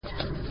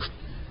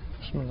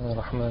بسم الله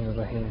الرحمن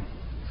الرحيم.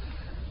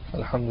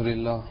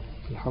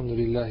 الحمد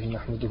لله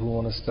نحمده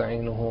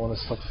ونستعينه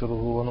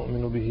ونستغفره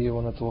ونؤمن به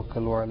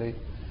ونتوكل عليه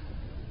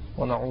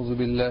ونعوذ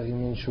بالله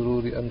من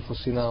شرور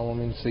أنفسنا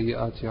ومن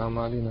سيئات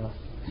أعمالنا.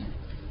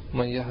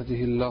 من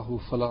يهده الله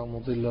فلا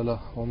مضل له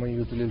ومن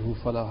يضلله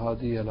فلا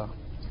هادي له.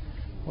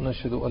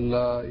 ونشهد أن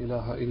لا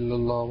إله إلا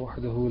الله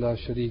وحده لا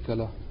شريك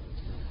له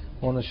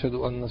ونشهد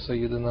أن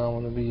سيدنا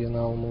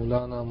ونبينا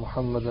ومولانا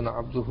محمدا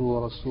عبده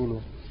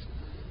ورسوله.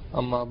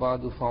 أما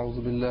بعد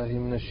فأعوذ بالله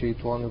من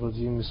الشيطان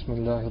الرجيم. بسم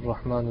الله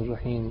الرحمن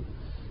الرحيم.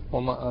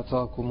 وما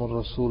آتاكم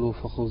الرسول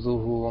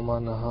فخذوه وما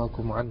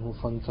نهاكم عنه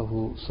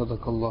فانتهوا.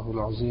 صدق الله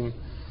العظيم.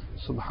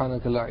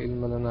 سبحانك لا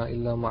علم لنا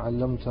إلا ما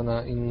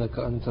علمتنا إنك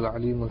أنت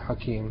العليم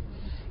الحكيم.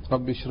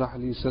 رب اشرح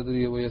لي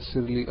صدري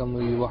ويسر لي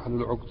أمري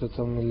واحلل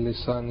عقدة من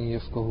لساني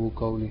يفقهوا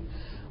قولي.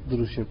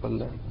 درود شریف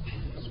الله.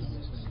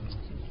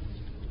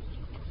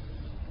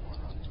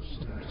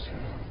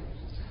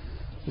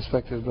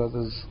 Respected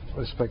brothers,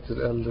 respected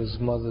elders,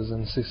 mothers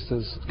and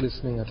sisters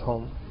listening at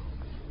home.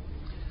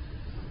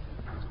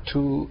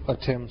 2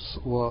 attempts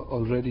were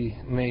already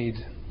made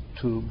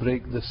to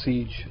break the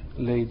siege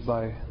laid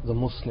by the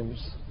Muslims,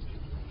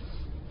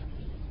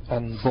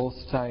 and both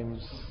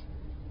times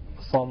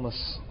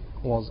Thomas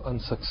was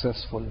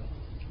unsuccessful.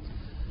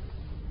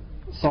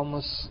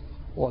 Thomas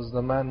was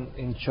the man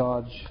in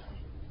charge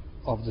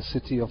of the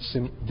city of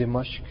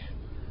Dimashq,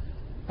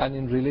 and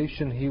in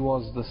relation he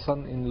was the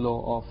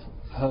son-in-law of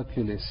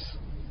Hercules.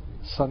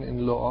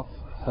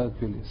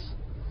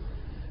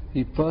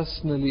 He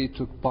personally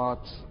took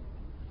part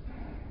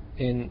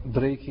in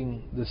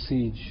breaking the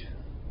siege,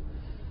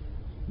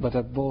 but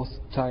at both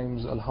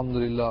times,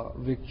 alhamdulillah,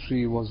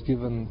 victory was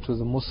given to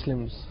the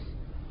Muslims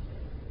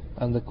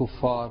and the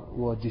kuffar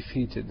were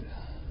defeated.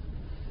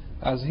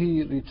 As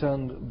he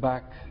returned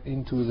back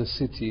into the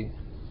city,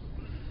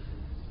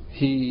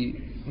 he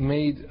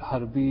made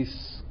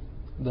Harbis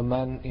the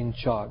man in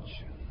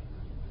charge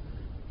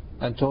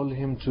and told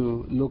him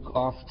to look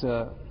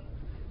after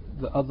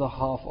the other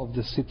half of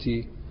the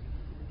city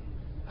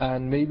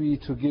and maybe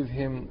to give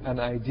him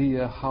an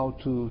idea how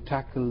to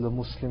tackle the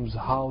Muslims,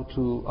 how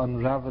to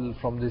unravel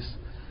from this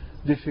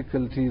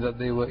difficulty that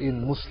they were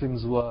in.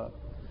 Muslims were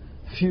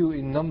few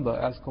in number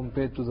as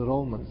compared to the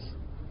Romans,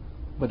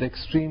 but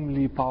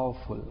extremely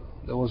powerful.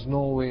 There was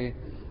no way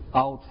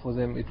out for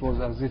them. It was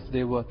as if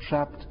they were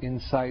trapped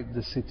inside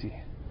the city.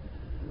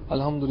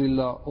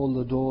 Alhamdulillah, all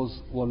the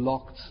doors were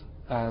locked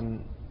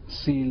and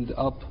sealed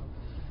up.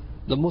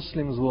 The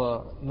Muslims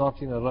were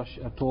not in a rush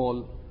at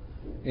all.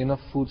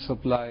 Enough food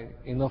supply,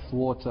 enough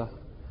water.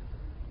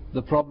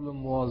 The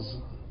problem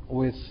was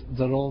with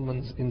the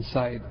Romans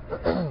inside.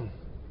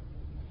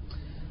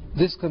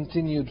 This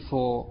continued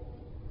for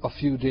a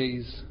few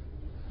days.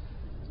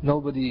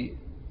 Nobody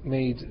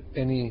made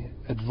any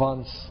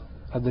advance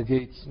at the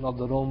gates, not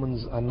the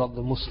Romans and not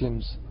the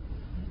Muslims,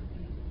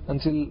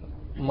 until,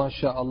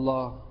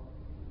 MashaAllah,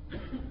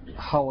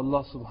 how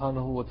Allah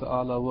subhanahu wa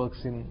ta'ala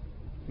works in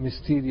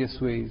mysterious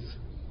ways.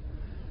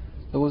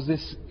 There was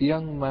this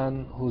young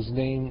man whose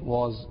name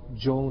was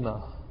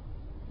Jonah.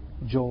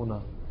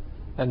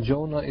 And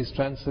Jonah is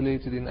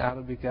translated in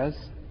Arabic as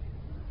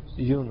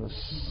Yunus.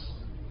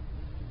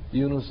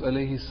 Yunus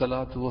alayhi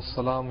salatu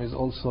wassalam is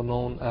also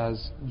known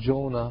as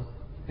Jonah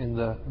in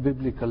the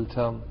biblical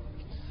term.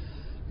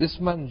 This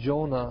man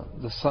Jonah,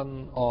 the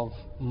son of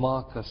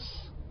Marcus,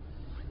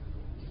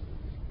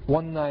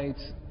 one night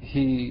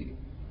he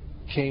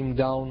came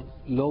down,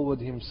 lowered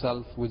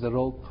himself with a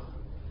rope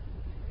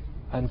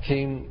and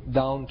came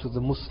down to the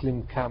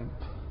Muslim camp.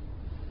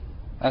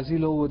 As he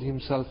lowered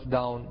himself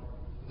down,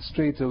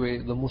 straight away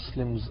the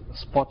Muslims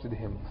spotted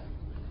him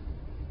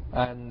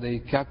and they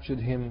captured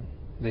him,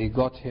 they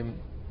got him.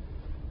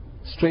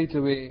 Straight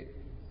away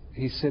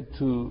he said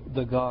to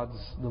the guards,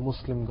 the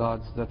Muslim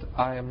guards, that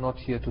I am not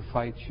here to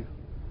fight you.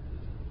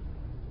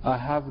 I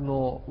have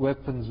no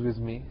weapons with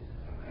me.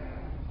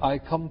 I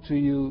come to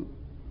you,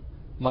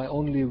 my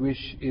only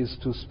wish is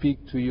to speak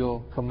to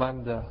your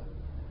commander,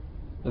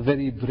 the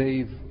very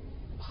brave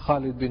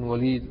Khalid bin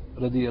Walid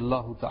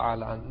radiyallahu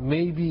ta'ala an.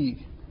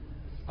 Maybe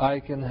I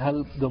can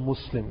help the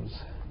Muslims.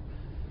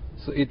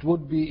 So it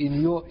would be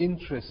in your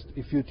interest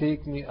if you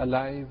take me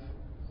alive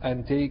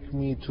and take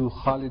me to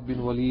Khalid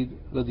bin Walid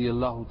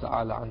radiyallahu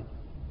ta'ala an.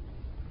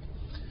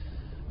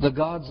 The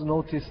guards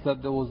noticed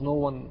that there was no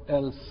one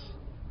else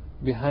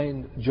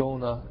behind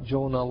Jonah.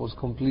 Jonah was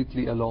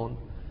completely alone.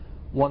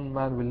 One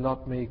man will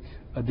not make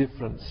a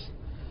difference.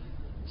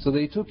 So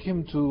they took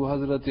him to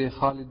Hazrat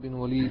Khalid bin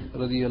Walid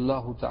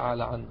radiyallahu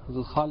ta'ala an.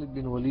 Hazrat Khalid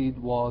bin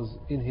Walid was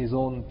in his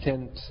own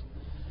tent,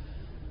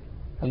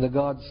 and the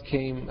guards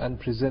came and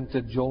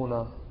presented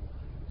Jonah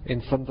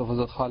in front of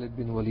Hazrat Khalid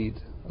bin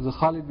Walid. Hazrat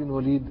Khalid bin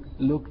Walid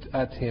looked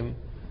at him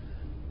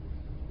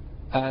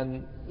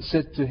and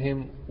said to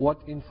him, what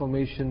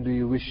information do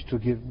you wish to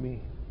give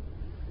me?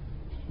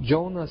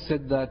 Jonah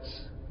said that,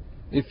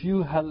 if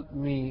you help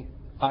me,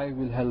 I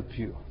will help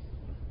you.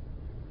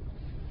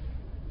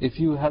 If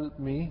you help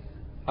me,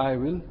 I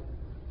will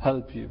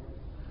help you.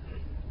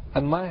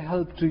 And my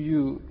help to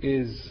you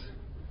is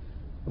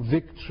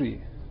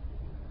victory.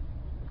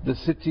 The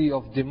city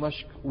of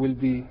Dimashq will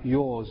be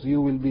yours.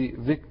 You will be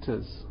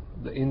victors.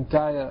 The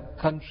entire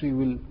country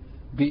will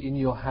be in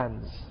your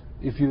hands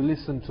if you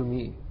listen to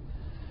me.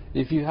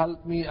 If you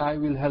help me, I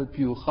will help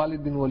you.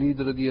 Khalid bin Walid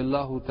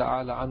radiallahu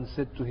ta'ala an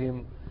said to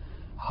him,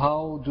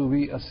 how do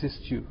we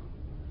assist you?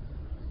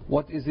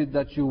 What is it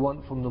that you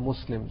want from the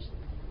Muslims?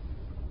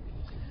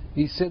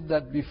 He said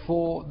that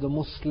before the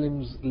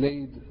Muslims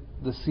laid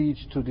the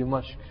siege to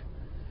Dimashq,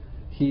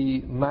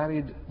 he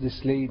married this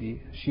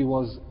lady. She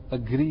was a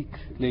Greek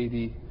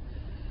lady,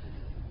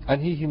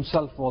 and he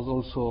himself was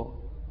also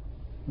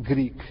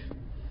Greek.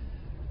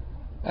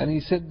 And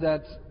he said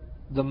that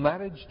the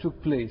marriage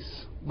took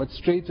place, but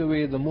straight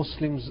away the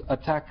Muslims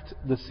attacked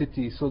the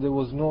city, so there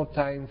was no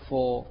time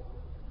for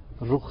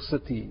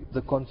rukhsati,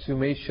 the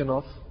consummation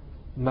of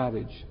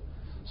marriage.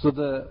 So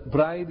the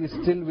bride is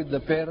still with the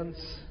parents,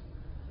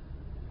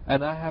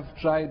 and I have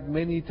tried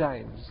many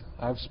times.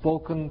 I have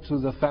spoken to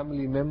the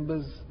family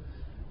members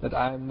that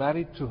I am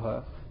married to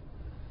her.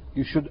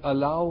 You should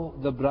allow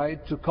the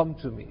bride to come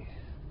to me.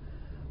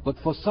 But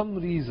for some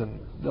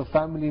reason, the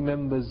family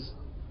members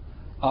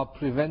are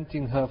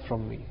preventing her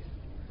from me.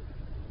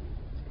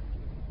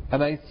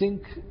 And I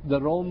think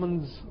the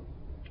Romans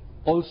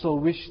also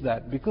wish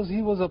that, because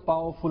he was a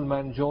powerful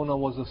man, Jonah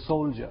was a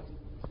soldier.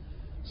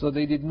 So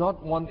they did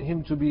not want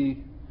him to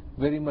be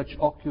very much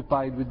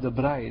occupied with the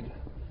bride.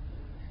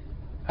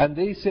 And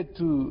they said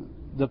to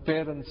the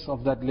parents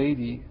of that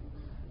lady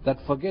that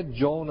forget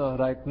Jonah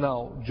right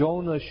now.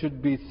 Jonah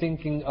should be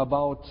thinking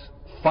about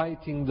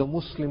fighting the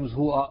Muslims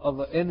who are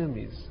our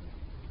enemies.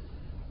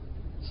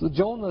 So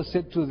Jonah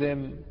said to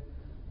them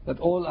that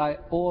all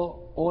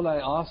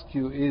I ask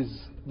you is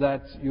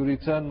that you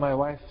return my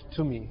wife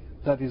to me.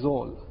 That is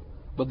all.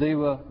 But they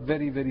were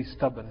very, very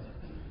stubborn.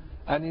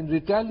 And in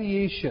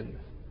retaliation,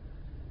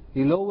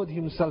 he lowered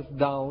himself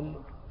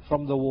down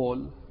from the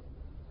wall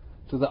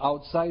to the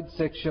outside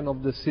section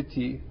of the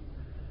city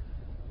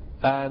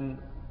and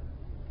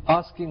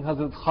asking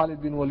Hazrat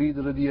Khalid bin Walid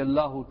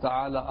radiyallahu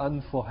ta'ala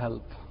an for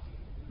help.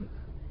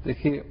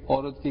 देखिए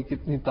औरत की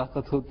कितनी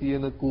ताकत होती है,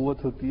 न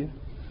कुव्वत होती है.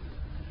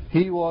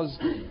 He was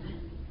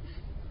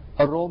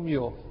a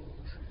Romeo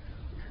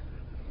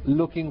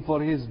looking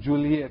for his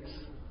Juliet,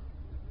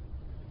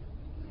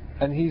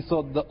 and he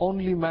thought the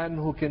only man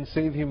who can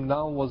save him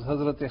now was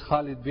Hazrat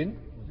Khalid bin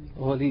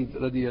Walid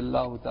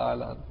radiyallahu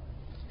ta'ala.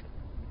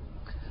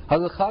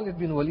 Hazrat Khalid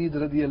bin Walid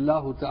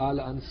radiyallahu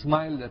ta'ala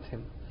smiled at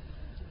him.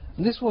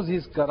 This was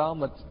his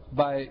karamat.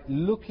 By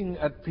looking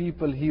at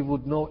people, he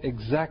would know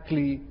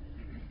exactly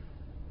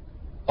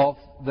of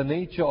the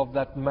nature of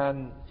that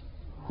man,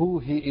 who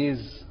he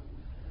is.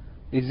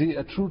 Is he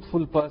a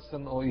truthful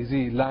person or is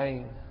he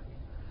lying?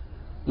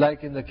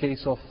 Like in the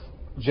case of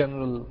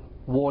General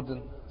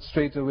Warden,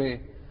 straight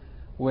away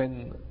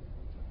when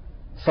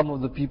some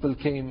of the people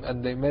came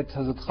and they met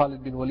Hazrat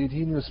Khalid bin Walid,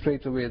 he knew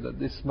straight away that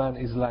this man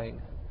is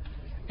lying.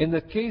 In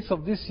the case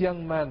of this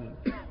young man,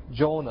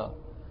 Jonah,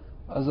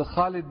 as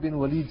Khalid bin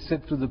Walid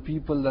said to the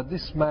people that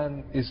this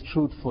man is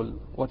truthful.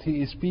 What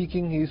he is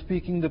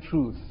speaking the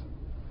truth.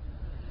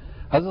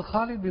 As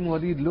Khalid bin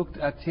Walid looked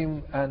at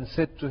him and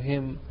said to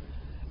him,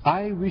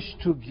 I wish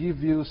to give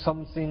you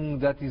something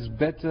that is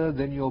better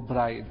than your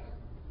bride.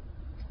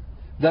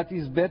 That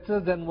is better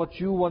than what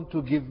you want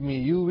to give me.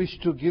 You wish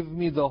to give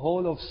me the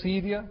whole of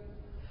Syria.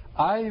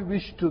 I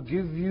wish to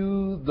give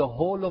you the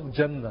whole of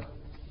Jannah.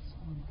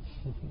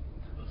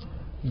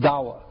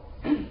 Dawah.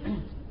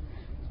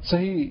 So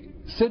he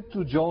said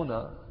to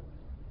Jonah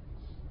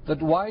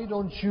that why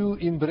don't you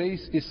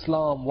embrace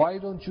Islam? Why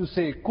don't you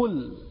say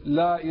Kul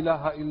la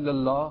ilaha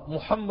illallah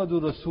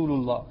Muhammadur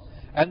Rasulullah,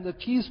 and the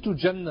keys to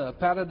Jannah,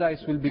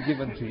 paradise, will be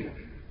given to you.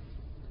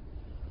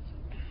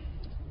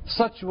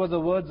 Such were the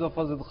words of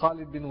Hazrat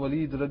Khalid bin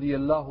Walid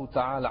radiyallahu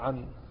ta'ala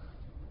an,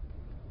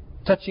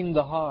 touching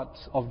the heart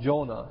of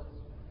Jonah,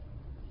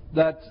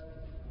 that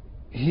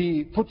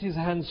he put his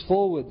hands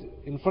forward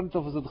in front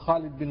of Hazrat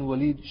Khalid bin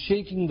Walid,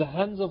 shaking the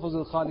hands of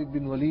Hazrat Khalid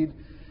bin Walid,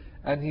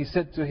 and he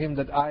said to him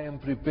that I am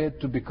prepared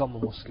to become a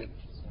Muslim.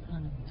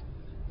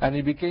 And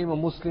he became a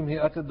Muslim. He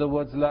uttered the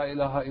words La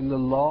ilaha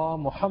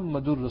illallah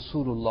Muhammadur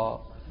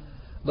Rasulullah.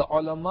 The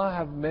ulama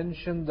have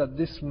mentioned that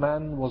this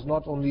man was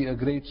not only a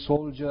great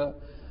soldier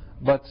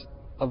but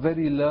a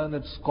very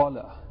learned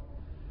scholar,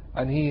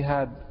 and he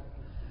had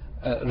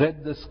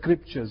read the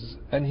scriptures,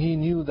 and he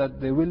knew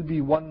that there will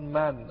be one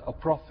man, a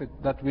prophet,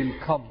 that will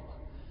come.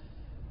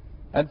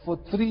 And for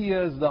 3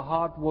 years the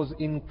heart was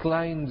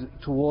inclined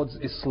towards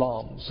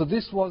Islam. So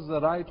this was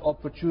the right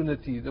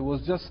opportunity. There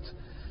was just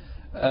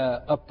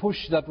a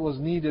push that was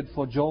needed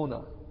for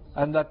Jonah,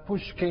 and that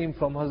push came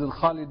from Hazrat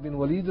Khalid bin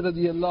Walid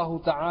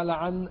radiyallahu ta'ala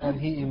an, and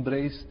he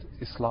embraced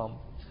Islam.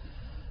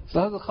 So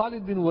Hazrat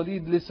Khalid bin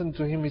Walid listened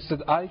to him. He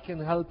said, I can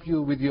help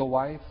you with your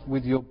wife,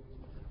 with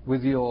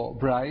your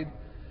bride.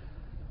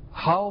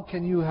 How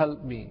can you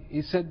help me?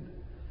 He said,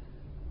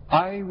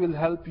 I will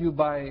help you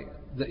by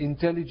the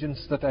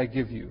intelligence that I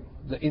give you,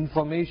 the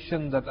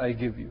information that I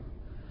give you.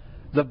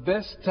 The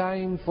best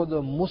time for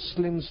the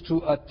Muslims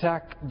to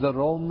attack the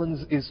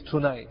Romans is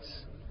tonight.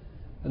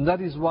 And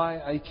that is why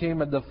I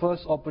came at the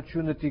first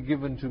opportunity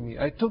given to me.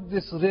 I took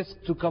this risk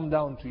to come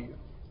down to you.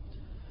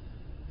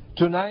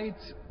 Tonight,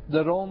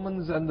 the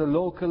Romans and the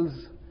locals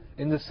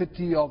in the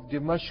city of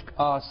Dimashq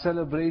are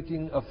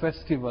celebrating a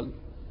festival,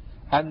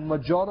 and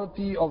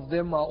majority of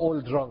them are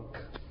all drunk.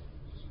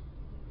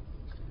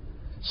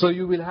 So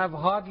you will have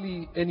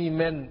hardly any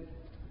men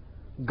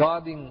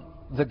guarding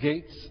the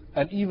gates,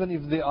 and even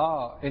if there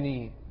are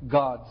any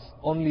guards,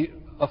 only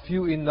a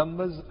few in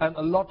numbers, and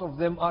a lot of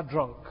them are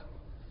drunk.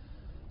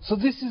 So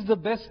this is the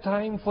best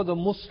time for the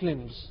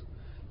Muslims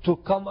to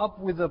come up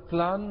with a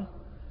plan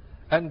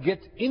and get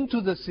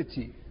into the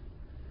city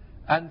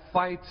and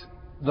fight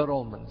the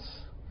Romans.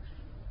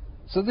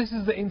 So this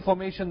is the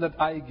information that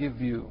I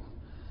give you.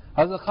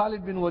 Hazrat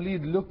Khalid bin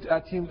Walid looked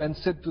at him and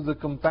said to the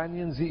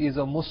companions, he is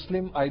a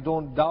Muslim, I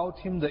don't doubt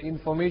him, the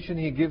information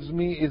he gives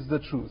me is the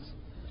truth.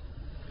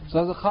 So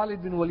Hazrat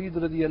Khalid bin Walid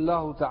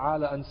radiallahu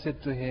ta'ala and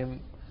said to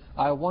him,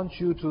 I want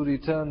you to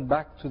return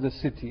back to the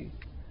city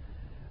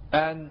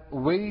and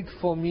wait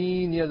for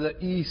me near the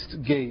east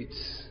gate.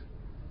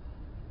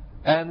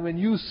 And when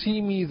you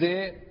see me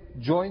there,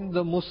 join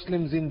the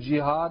Muslims in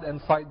jihad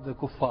and fight the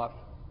kuffar.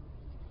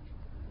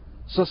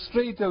 So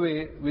straight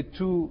away, with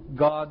 2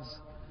 guards,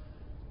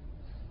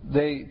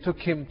 they took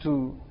him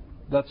to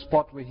that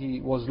spot where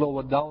he was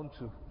lowered down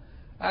to.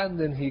 And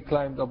then he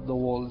climbed up the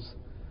walls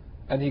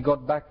and he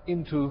got back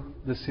into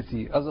the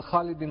city. As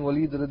Khalid bin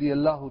Walid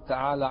radiallahu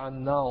ta'ala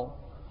and now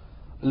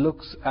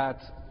looks at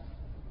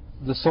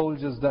the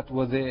soldiers that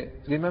were there.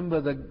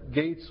 Remember, the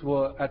gates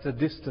were at a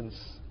distance.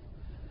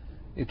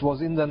 It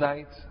was in the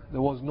night,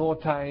 there was no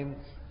time.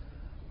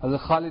 As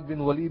Khalid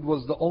bin Walid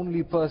was the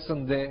only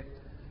person there,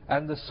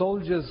 and the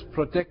soldiers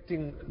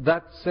protecting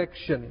that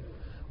section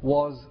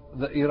was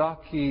the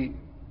Iraqi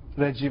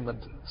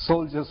regiment,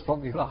 soldiers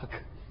from Iraq.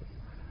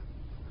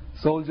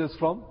 Soldiers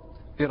from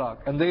Iraq.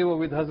 And they were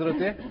with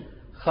Hazrat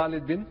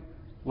Khalid bin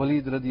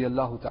Walid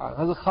radiallahu ta'ala.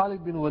 Hazrat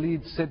Khalid bin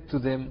Walid said to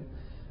them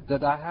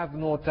that I have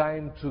no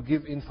time to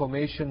give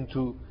information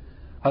to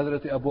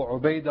Hazrat Abu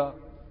Ubaidah,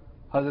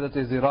 Hazrat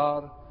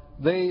Zirar.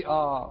 They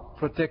are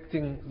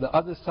protecting the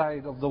other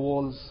side of the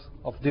walls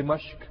of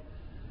Dimashq.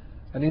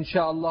 And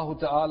insha'Allah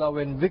ta'ala,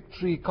 when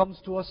victory comes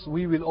to us,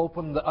 we will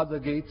open the other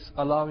gates,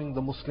 allowing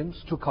the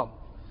Muslims to come.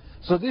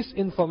 So this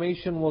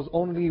information was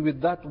only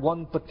with that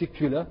one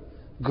particular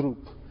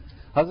group.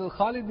 Hazrat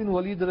Khalid bin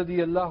Walid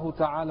radiallahu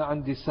ta'ala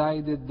and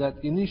decided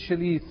that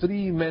initially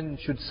 3 men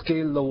should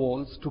scale the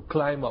walls to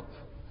climb up.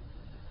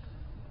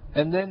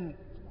 And then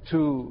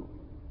to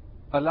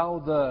allow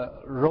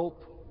the rope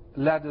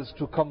ladders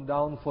to come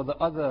down for the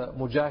other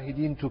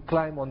mujahideen to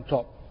climb on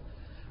top.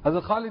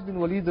 Hazrat Khalid bin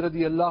Walid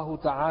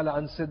radiallahu ta'ala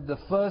and said the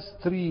first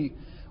 3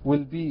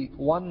 will be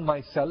one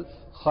myself,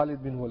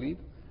 Khalid bin Walid,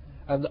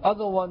 and the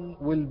other one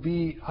will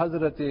be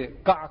Hazrat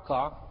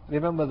Qa'qa'.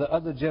 Remember, the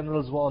other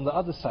generals were on the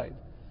other side.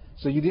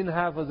 So you didn't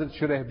have Hazrat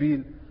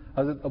Shurahbil,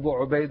 Hazrat Abu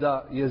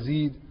Ubaidah,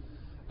 Yazid,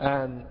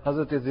 and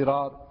Hazrat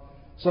Zirar.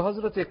 So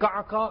Hazrat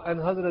Qa'qa'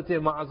 and Hazrat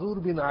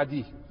Ma'zur bin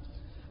Adi.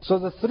 So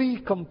the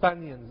 3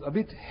 companions, a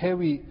bit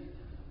heavy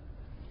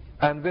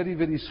and very,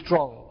 very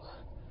strong.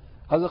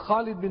 Hazrat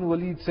Khalid bin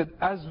Walid said,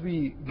 as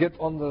we get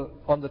on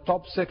the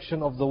top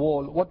section of the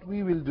wall, what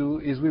we will do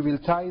is we will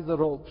tie the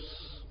ropes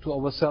to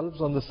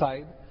ourselves on the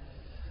side,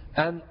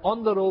 and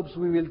on the ropes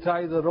we will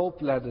tie the rope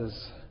ladders.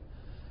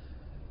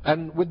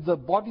 And with the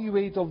body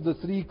weight of the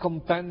 3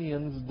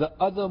 companions, the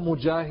other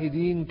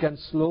mujahideen can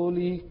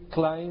slowly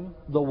climb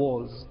the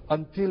walls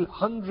until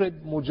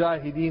 100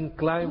 mujahideen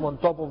climb on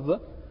top of the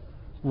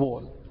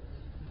wall.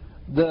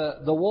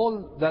 The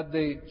wall that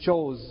they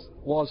chose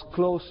was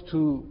close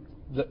to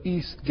the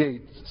east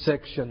gate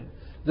section.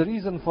 The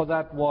reason for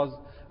that was,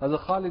 as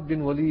Khalid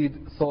bin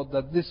Walid thought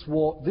that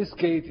this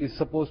gate is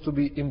supposed to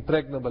be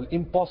impregnable,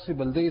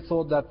 impossible. They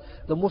thought that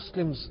the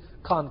Muslims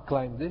can't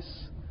climb this.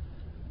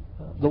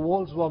 The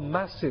walls were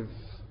massive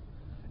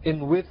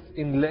in width,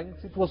 in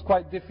length. It was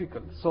quite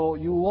difficult. So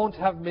you won't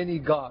have many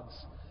guards.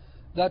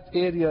 That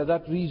area,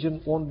 that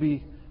region won't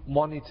be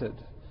monitored.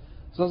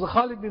 So as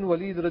Khalid bin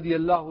Walid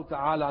radiallahu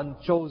ta'ala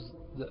chose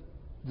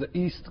the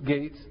east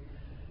gate,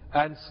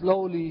 and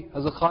slowly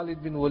as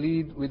Khalid bin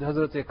Walid with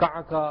Hazrat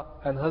Qa'qa'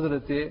 and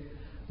Hazrat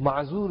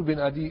Ma'zur bin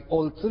Adi,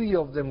 all 3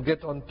 of them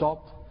get on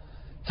top,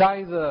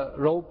 tie the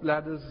rope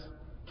ladders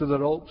to the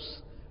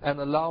ropes, and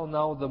allow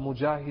now the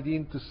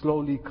mujahideen to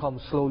slowly come.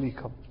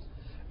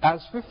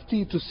 As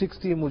 50 to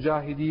 60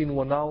 mujahideen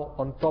were now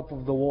on top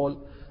of the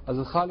wall, as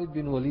Khalid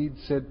bin Walid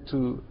said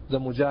to the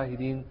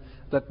mujahideen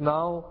that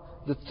now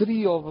the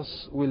 3 of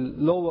us will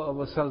lower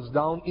ourselves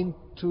down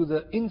into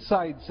the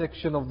inside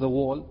section of the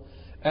wall,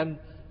 and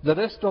the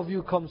rest of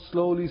you come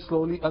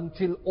slowly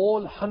until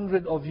all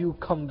 100 of you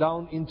come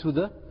down into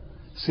the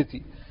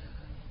city.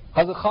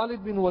 Hazrat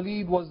Khalid bin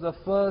Walid was the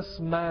first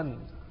man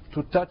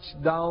to touch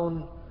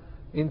down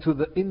into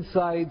the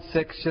inside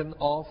section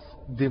of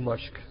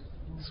Dimashq.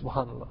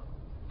 Subhanallah.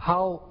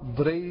 How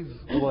brave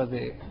were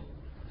they?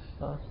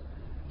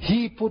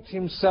 He put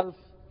himself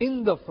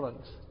in the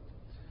front.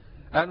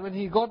 And when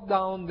he got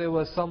down, there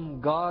were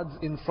some guards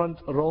in front,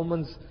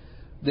 Romans,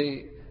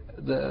 the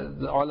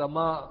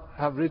ulama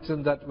have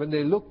written that when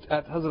they looked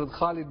at Hazrat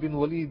Khalid bin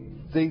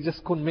Walid, they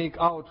just couldn't make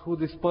out who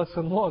this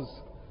person was.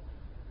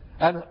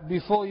 And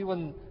before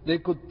even they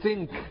could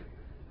think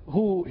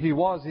who he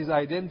was, his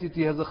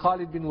identity, Hazrat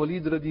Khalid bin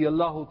Walid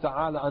radiallahu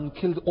ta'ala, and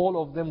killed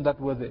all of them that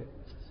were there.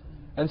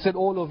 And said,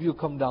 all of you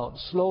come down.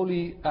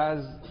 Slowly,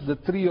 as the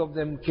three of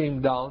them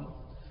came down,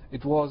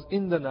 it was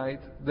in the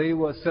night, they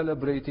were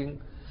celebrating.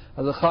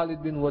 Hazrat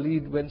Khalid bin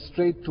Walid went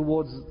straight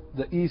towards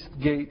the east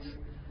gate.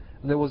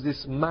 And there was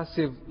this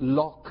massive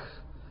lock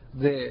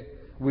there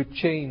with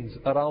chains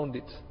around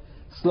it.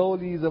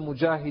 Slowly the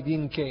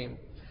Mujahideen came.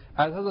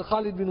 As Hazrat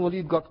Khalid bin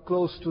Walid got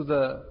close to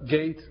the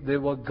gate,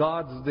 there were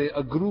guards there,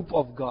 a group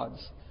of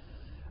guards.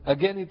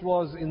 Again, it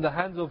was in the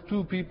hands of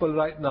two people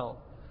right now,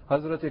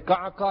 Hazrat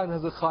Ka'ka and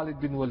Hazrat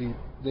Khalid bin Walid.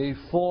 They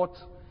fought,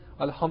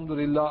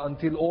 alhamdulillah,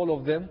 until all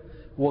of them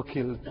were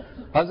killed.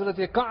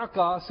 Hazrat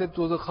Ka'ka said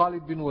to Hazrat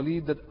Khalid bin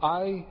Walid that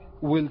I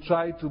will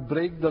try to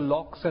break the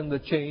locks and the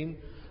chain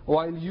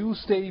while you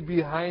stay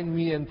behind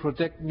me and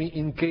protect me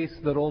in case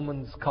the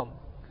Romans come.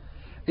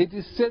 It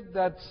is said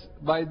that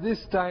by this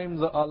time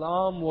the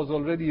alarm was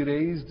already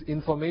raised,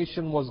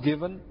 information was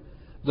given.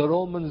 The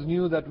Romans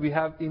knew that we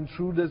have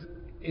intruders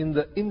in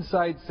the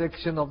inside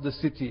section of the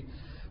city.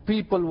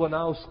 People were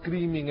now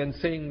screaming and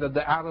saying that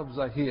the Arabs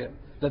are here,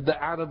 that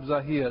the Arabs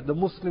are here, the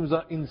Muslims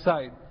are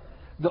inside.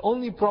 The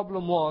only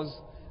problem was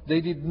they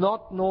did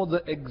not know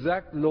the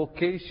exact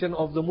location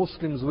of the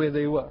Muslims where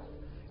they were.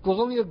 It was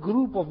only a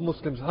group of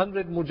Muslims,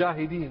 100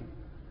 Mujahideen.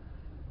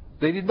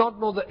 They did not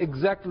know the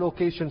exact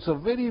location, so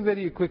very,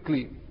 very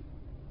quickly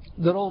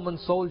the Roman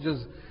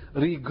soldiers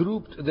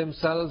regrouped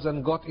themselves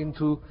and got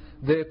into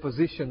their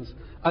positions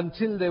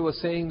until they were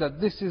saying that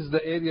this is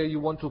the area you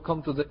want to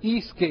come to, the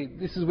east gate,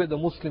 this is where the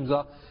Muslims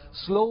are.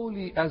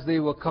 Slowly as they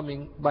were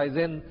coming, by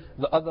then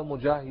the other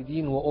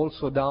Mujahideen were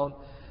also down.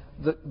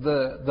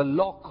 The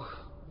lock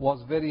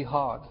was very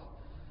hard,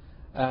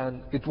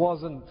 and it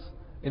wasn't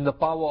in the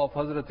power of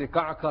Hazrat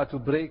Ka'ka to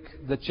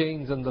break the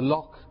chains and the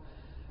lock.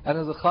 And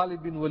as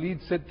Khalid bin Walid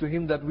said to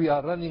him that we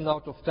are running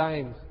out of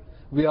time,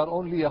 we are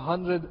only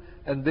 100,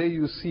 and there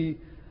you see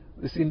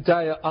this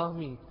entire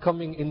army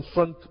coming in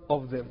front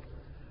of them.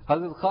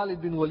 Hazrat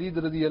Khalid bin Walid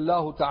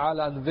radiallahu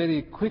ta'ala and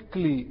very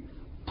quickly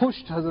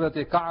pushed Hazrat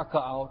Ka'ka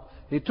out.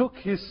 He took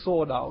his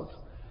sword out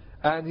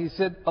and he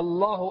said,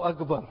 Allahu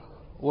Akbar.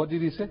 What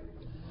did he say?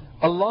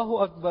 Allahu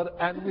Akbar.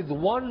 And with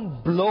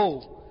one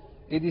blow,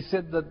 it is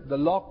said that the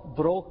lock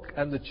broke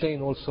and the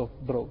chain also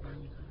broke.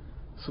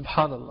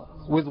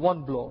 Subhanallah. With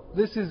one blow.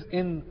 This is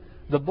in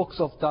the books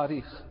of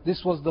Tariq.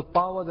 This was the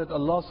power that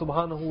Allah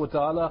subhanahu wa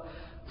ta'ala,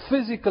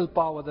 physical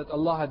power that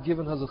Allah had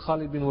given Hazrat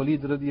Khalid bin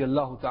Walid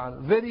radiallahu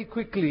ta'ala. Very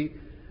quickly,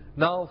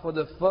 now for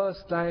the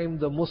first time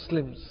the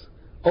Muslims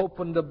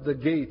opened up the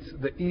gate,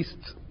 the east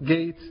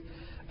gate,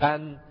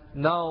 and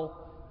now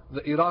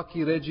the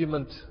Iraqi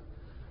regiment,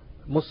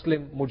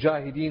 Muslim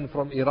Mujahideen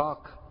from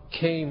Iraq,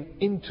 came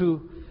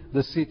into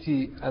the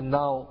city, and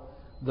now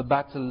the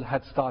battle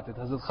had started.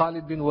 Hazrat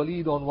Khalid bin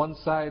Walid on one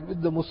side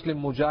with the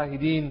Muslim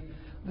Mujahideen.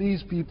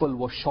 These people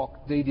were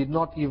shocked. They did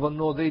not even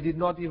know, they did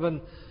not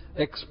even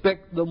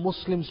expect the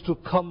Muslims to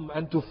come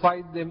and to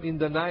fight them in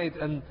the night,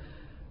 and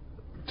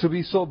to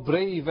be so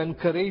brave and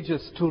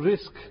courageous to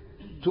risk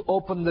to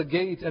open the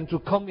gate and to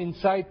come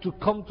inside, to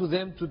come to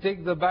them, to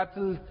take the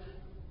battle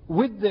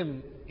with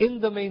them in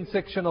the main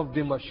section of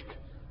Dimashq.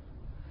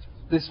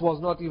 This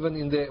was not even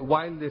in their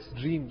wildest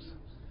dreams.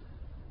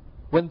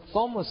 When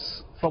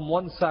Thomas from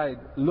one side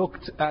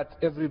looked at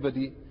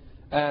everybody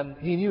and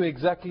he knew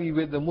exactly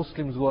where the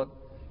Muslims were,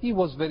 he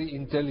was very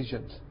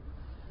intelligent.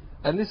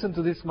 And listen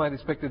to this, my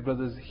respected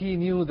brothers. He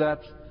knew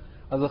that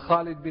as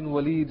Khalid bin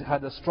Walid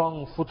had a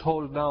strong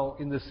foothold now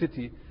in the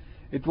city,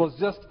 it was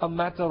just a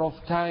matter of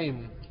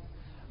time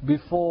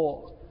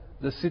before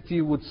the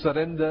city would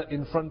surrender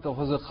in front of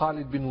Hazrat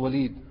Khalid bin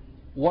Walid.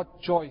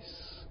 What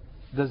choice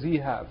does he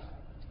have?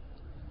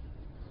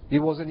 He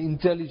was an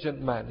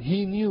intelligent man.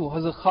 He knew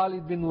Hazrat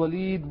Khalid bin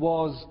Walid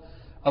was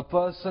a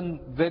person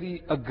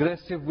very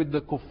aggressive with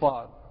the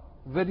kuffar,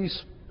 very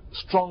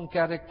strong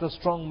character,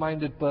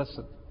 strong-minded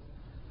person.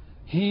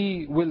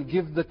 He will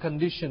give the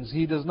conditions.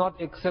 He does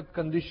not accept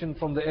condition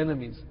from the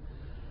enemies.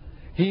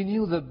 He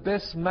knew the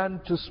best man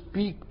to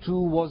speak to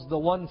was the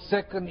one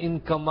second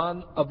in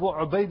command, Abu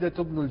Ubaidah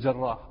ibn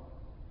al-Jarrah.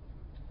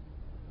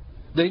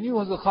 They knew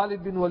Hazrat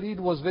Khalid bin Walid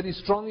was very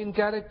strong in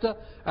character,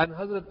 and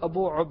Hazrat Abu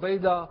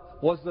Ubaidah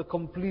was the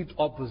complete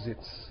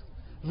opposite.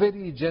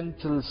 Very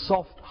gentle,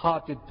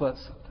 soft-hearted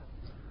person.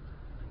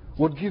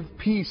 Would give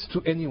peace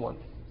to anyone.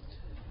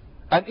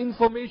 And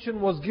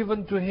information was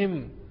given to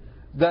him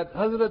that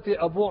Hazrat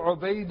Abu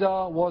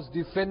Ubaidah was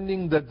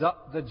defending the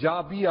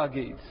Jabiyah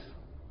gate.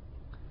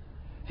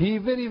 He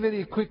very,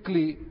 very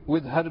quickly,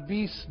 with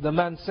Harbis, the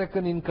man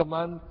second in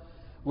command,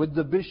 with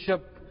the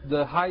bishop,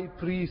 the high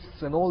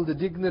priests and all the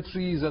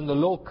dignitaries and the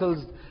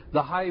locals,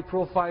 the high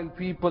profile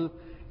people,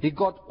 he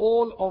got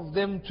all of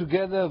them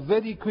together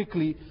very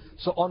quickly.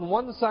 So on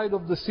one side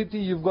of the city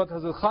you've got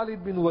Hazrat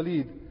Khalid bin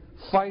Walid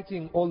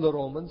fighting all the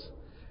Romans,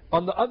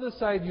 On the other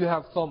side you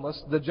have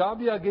Thomas. The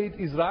Jabia gate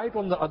is right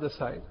on the other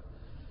side.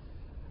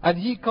 And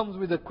he comes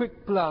with a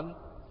quick plan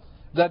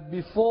that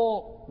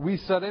before we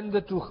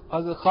surrender to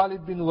Hazrat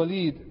Khalid bin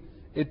Walid,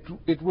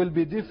 it will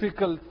be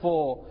difficult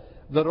for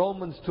the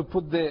Romans to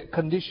put their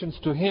conditions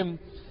to him.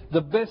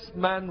 The best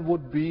man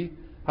would be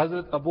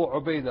Hazrat Abu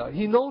Ubaidah.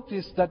 He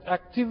noticed that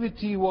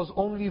activity was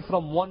only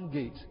from one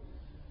gate.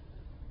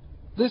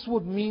 This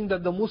would mean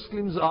that the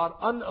Muslims are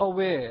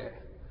unaware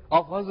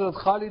of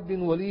Hazrat Khalid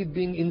bin Walid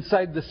being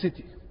inside the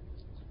city.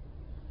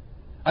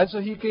 And so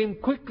he came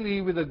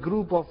quickly with a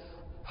group of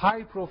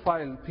high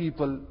profile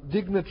people,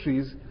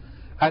 dignitaries,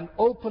 and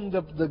opened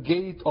up the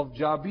gate of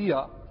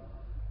Jabia.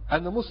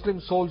 And the Muslim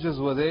soldiers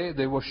were there.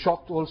 They were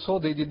shocked also.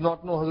 They did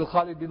not know Hazrat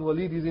Khalid bin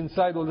Walid is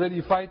inside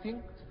already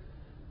fighting.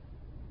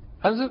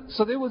 And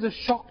so they were just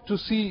shocked to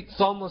see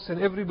Thomas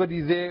and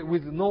everybody there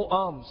with no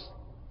arms,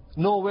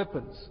 no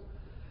weapons.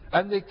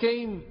 And they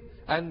came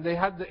and they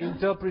had the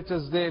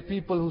interpreters there,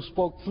 people who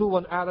spoke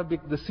fluent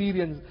Arabic, the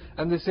Syrians,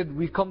 and they said,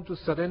 we come to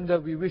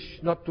surrender, we wish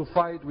not to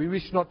fight, we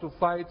wish not to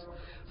fight.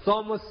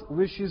 Thomas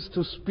wishes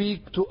to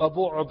speak to Abu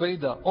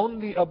Ubaidah,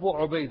 only Abu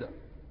Ubaidah.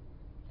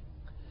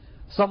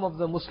 Some of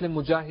the Muslim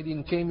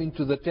Mujahideen came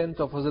into the tent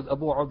of Hazrat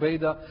Abu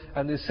Ubaidah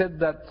and they said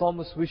that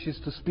Thomas wishes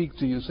to speak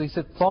to you. So he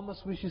said, Thomas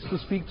wishes to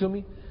speak to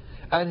me?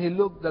 And he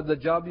looked that the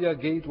Jabia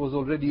gate was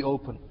already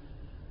open.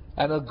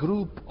 And a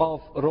group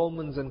of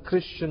Romans and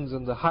Christians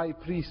and the high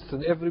priests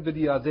and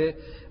everybody are there,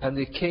 and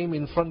they came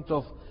in front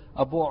of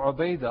Abu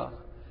Ubaidah.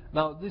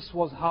 Now this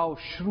was how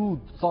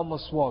shrewd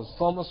Thomas was.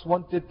 Thomas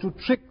wanted to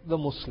trick the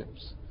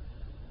Muslims,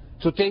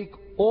 to take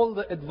all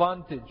the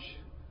advantage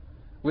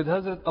with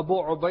Hazrat Abu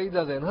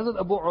Ubaidah there. And Hazrat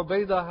Abu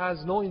Ubaidah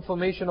has no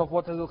information of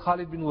what Hazrat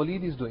Khalid bin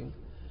Walid is doing.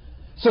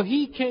 So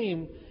he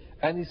came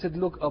and he said,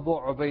 look Abu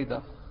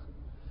Ubaidah,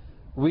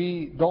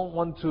 we don't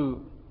want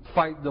to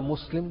fight the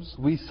Muslims,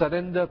 we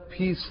surrender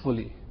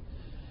peacefully.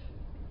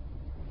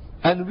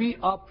 And we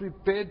are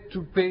prepared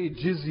to pay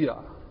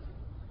jizya,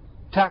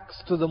 tax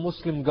to the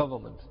Muslim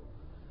government.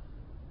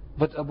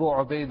 But Abu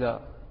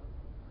Ubaidah,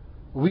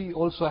 we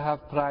also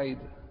have pride,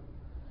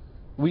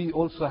 we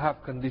also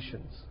have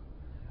conditions.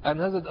 And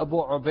Hazrat Abu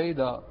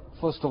Ubaidah,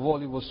 first of all,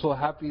 he was so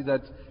happy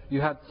that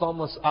you had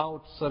Thomas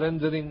out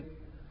surrendering.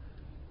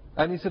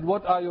 And he said,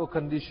 what are your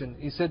conditions?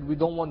 He said, we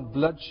don't want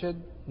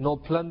bloodshed, no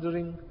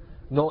plundering,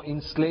 no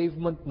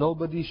enslavement,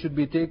 nobody should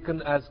be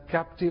taken as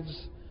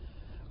captives.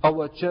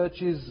 Our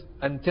churches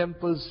and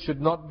temples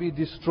should not be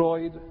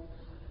destroyed.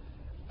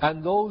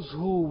 And those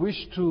who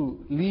wish to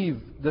leave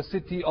the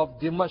city of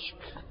Dimashq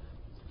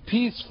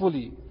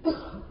peacefully,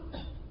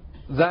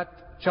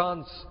 that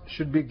chance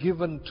should be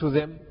given to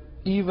them,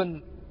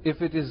 even if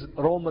it is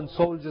Roman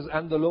soldiers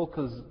and the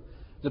locals,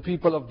 the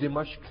people of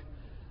Dimashq.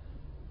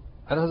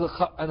 And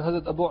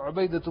Hazrat Abu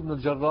Ubaidah ibn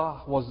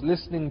al-Jarrah was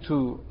listening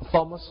to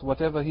Thomas,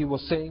 whatever he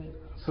was saying,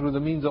 through the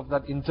means of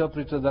that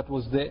interpreter that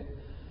was there.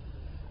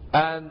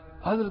 And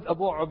Hazrat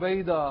Abu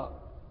Ubaidah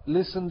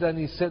listened and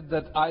he said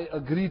that I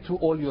agree to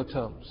all your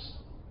terms.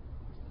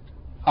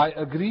 I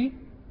agree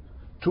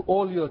to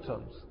all your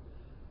terms.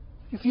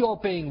 If you are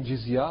paying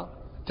jizya,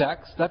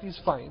 tax, that is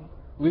fine.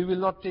 We will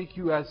not take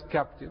you as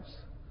captives.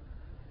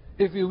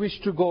 If you wish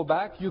to go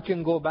back, you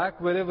can go back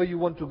wherever you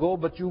want to go,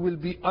 but you will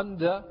be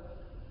under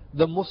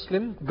the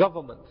Muslim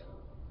government.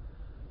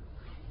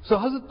 So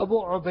Hazrat Abu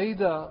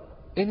Ubaidah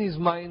in his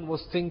mind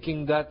was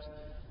thinking that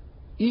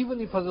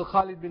even if Hazrat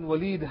Khalid bin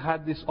Walid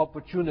had this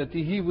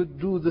opportunity, he would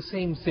do the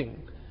same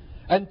thing.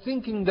 And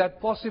thinking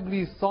that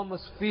possibly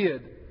Thomas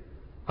feared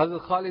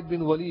Hazrat Khalid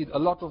bin Walid, a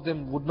lot of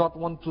them would not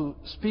want to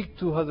speak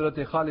to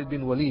Hazrat Khalid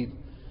bin Walid.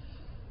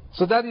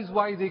 So that is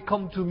why they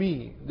come to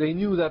me. They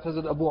knew that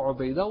Hazrat Abu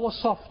Ubaidah was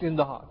soft in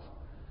the heart.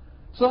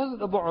 So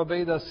Hazrat Abu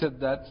Ubaidah said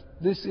that,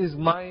 this is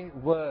my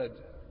word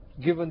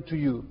given to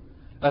you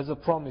as a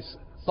promise.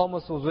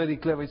 Thomas was very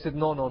clever. He said,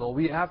 no,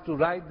 we have to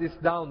write this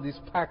down. This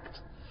pact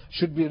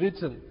should be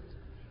written.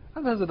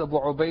 And Hazrat Abu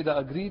Ubaidah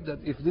agreed that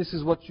if this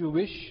is what you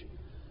wish.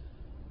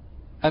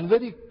 And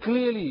very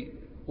clearly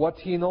what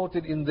he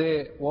noted in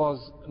there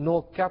was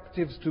no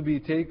captives to be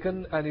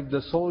taken, and if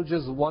the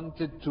soldiers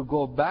wanted to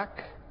go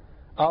back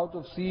out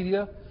of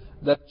Syria,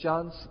 that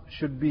chance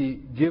should be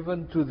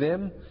given to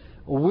them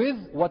with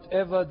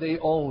whatever they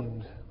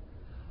owned.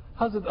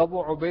 Hazrat Abu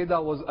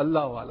Ubaidah was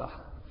Allah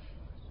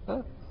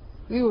Wala.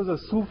 He was a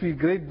Sufi,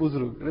 great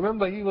Buzrug.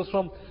 Remember, he was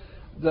from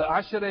the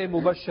Ashara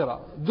Mubashara.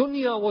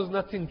 Dunya was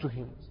nothing to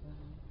him.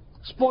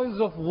 Spoils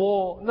of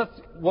war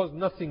was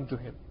nothing to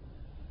him.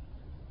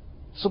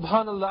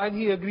 Subhanallah, and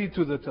he agreed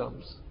to the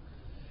terms.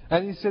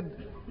 And he said,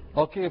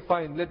 okay,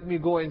 fine, let me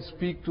go and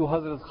speak to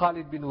Hazrat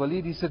Khalid bin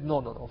Walid. He said,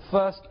 no.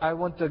 First, I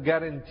want a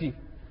guarantee.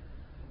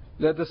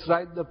 Let us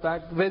write the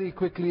pact. Very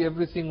quickly,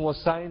 everything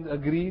was signed,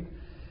 agreed.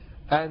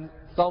 And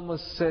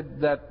Thomas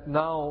said that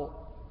now,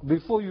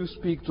 before you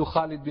speak to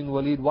Khalid bin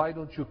Walid, why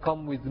don't you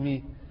come with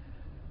me,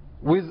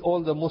 with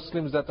all the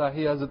Muslims that are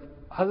here.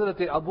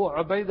 Hazrat Abu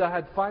Ubaidah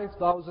had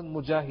 5,000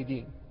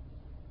 Mujahideen.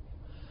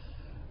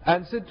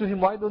 And said to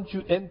him, why don't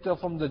you enter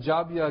from the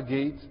Jabia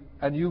gate,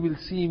 and you will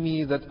see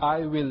me that I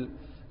will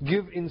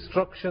give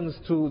instructions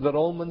to the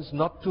Romans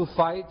not to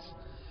fight,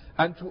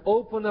 and to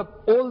open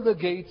up all the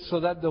gates so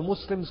that the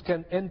Muslims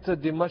can enter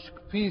Dimashq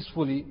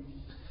peacefully,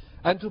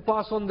 and to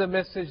pass on the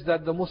message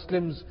that the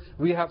Muslims,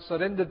 we have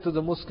surrendered to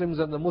the Muslims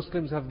and the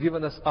Muslims have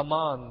given us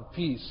aman,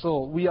 peace,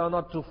 so we are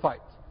not to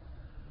fight.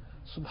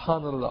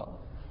 Subhanallah,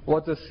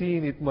 what a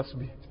scene it must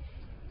be.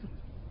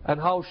 And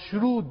how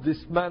shrewd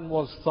this man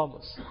was,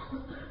 Thomas.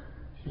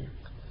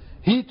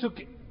 He took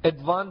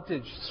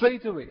advantage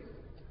straight away.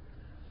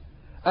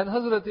 And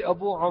Hazrat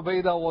Abu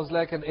Ubaidah was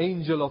like an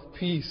angel of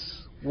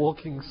peace,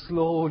 walking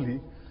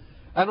slowly.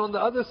 And on the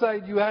other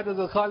side you had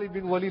Hazrat Khalid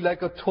bin Walid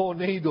like a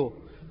tornado,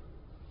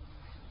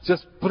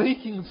 just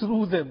breaking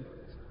through them.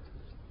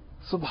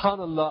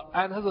 Subhanallah.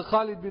 And Hazrat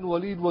Khalid bin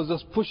Walid was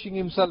just pushing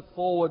himself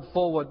forward.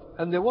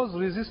 And there was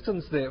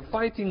resistance there,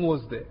 fighting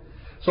was there.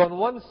 So on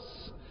one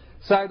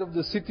side of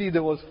the city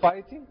there was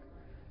fighting,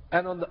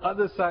 and on the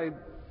other side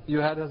you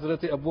had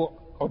Hazrat Abu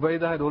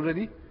Ubaidah had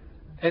already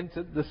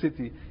entered the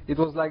city. It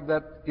was like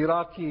that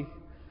Iraqi,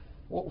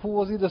 who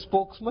was he, the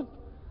spokesman?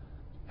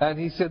 And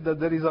he said that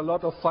there is a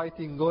lot of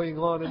fighting going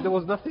on, and there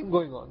was nothing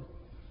going on.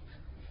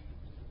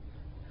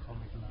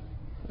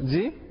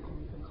 Ji?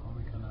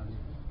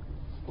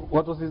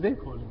 What was his name?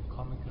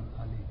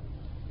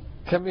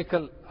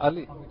 Comical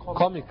Ali,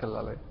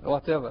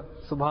 whatever.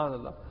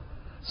 Subhanallah.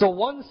 So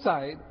one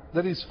side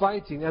there is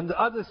fighting, and the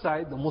other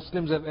side the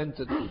Muslims have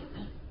entered.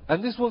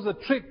 And this was a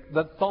trick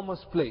that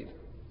Thomas played.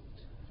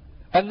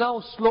 And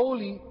now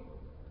slowly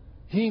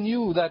he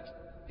knew that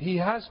he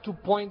has to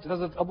point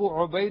Hazrat Abu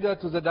Ubaidah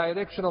to the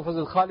direction of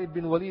Hazrat Khalid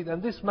bin Walid.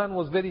 And this man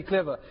was very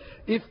clever.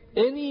 If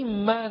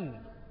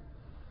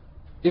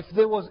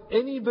there was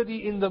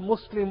anybody in the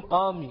Muslim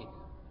army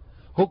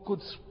who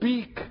could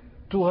speak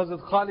to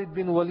Hazrat Khalid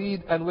bin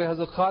Walid, and where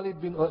Hazrat Khalid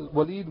bin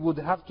Walid would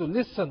have to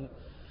listen,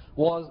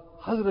 was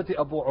Hazrat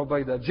Abu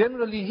Ubaidah.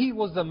 Generally he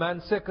was the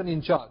man second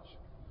in charge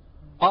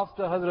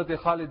after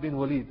Hazrat Khalid bin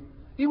Walid.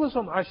 He was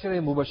from Ashra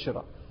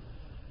Mubashira.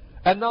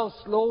 And now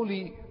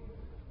slowly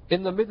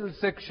in the middle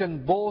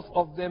section both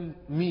of them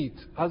meet,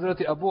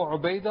 Hazrat Abu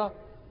Ubaidah,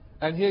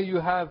 and here you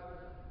have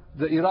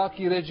the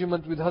Iraqi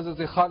regiment with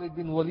Hazrat Khalid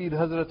bin Walid,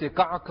 Hazrat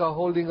Ka'aka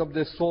holding up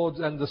their swords,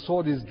 and the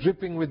sword is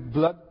dripping with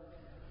blood.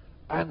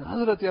 And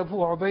Hazrat Abu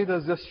Ubaidah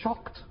is just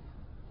shocked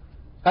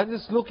and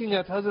just looking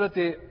at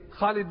Hazrat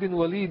Khalid bin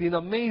Walid in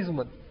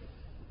amazement.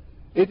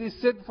 It is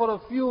said for a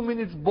few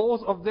minutes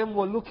both of them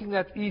were looking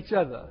at each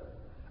other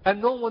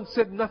and no one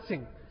said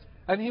nothing.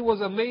 And he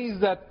was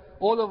amazed that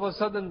all of a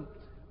sudden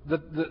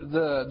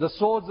the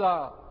swords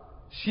are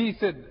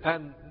sheathed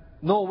and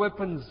no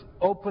weapons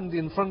opened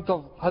in front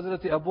of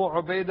Hazrat Abu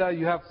Ubaidah.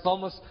 You have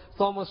Thomas.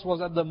 Thomas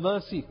was at the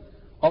mercy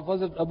of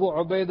Hazrat Abu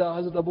Ubaidah.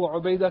 Hazrat Abu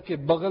Ubaidah ke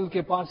bagal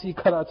ke paas hi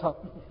khada tha.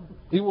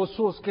 He was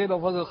so scared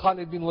of Hazrat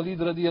Khalid bin Walid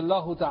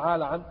radiyallahu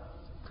ta'ala an.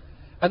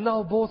 And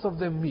now both of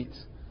them meet.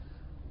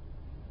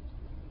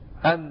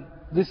 And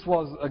this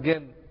was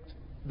again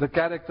the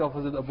character of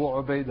Hazrat Abu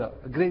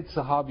Ubaidah, a great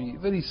Sahabi,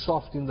 very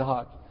soft in the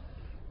heart.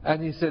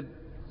 And he said,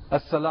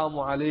 Assalamu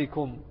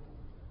alaikum,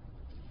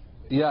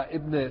 Ya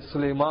Ibn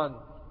Sulaiman,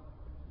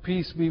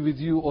 peace be with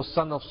you, O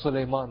son of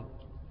Sulaiman,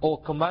 O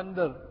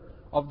commander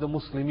of the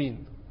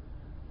Muslimin.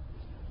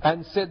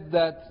 And said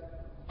that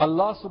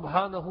Allah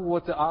subhanahu wa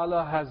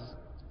ta'ala has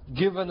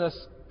given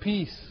us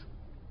peace.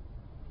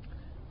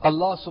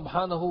 Allah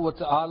subhanahu wa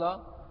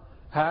ta'ala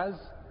has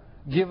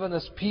given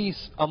us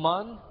peace,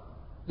 aman,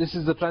 this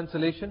is the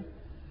translation,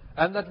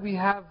 and that we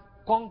have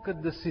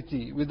conquered the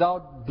city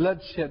without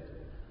bloodshed.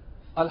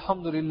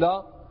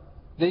 Alhamdulillah,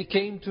 they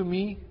came to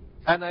me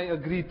and I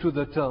agreed to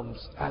the terms.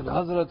 And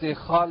Hazrat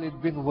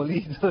Khalid bin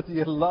Walid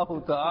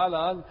radiyallahu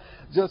ta'ala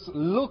just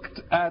looked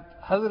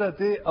at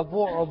Hazrat Abu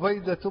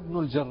Ubaidah ibn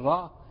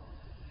al-Jarrah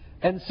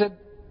and said,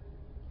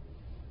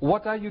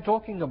 what are you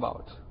talking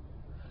about?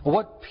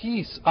 What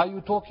peace are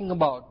you talking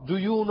about? Do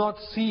you not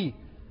see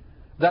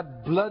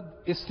that blood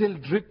is still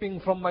dripping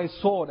from my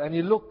sword? And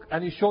he looked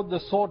and he showed the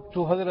sword to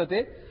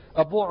Hazrat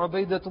Abu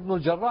Ubaidah ibn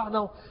al-Jarrah.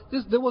 Now,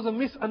 there was a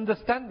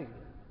misunderstanding.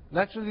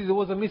 Naturally, there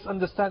was a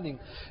misunderstanding.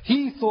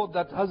 He thought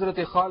that Hazrat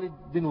Khalid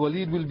bin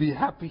Walid will be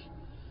happy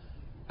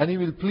and he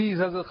will please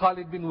Hazrat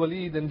Khalid bin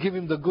Walid and give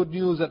him the good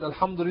news that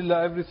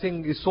Alhamdulillah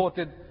everything is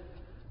sorted.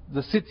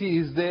 The city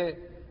is there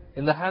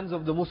in the hands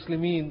of the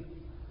Muslimin.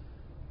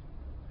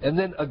 And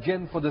then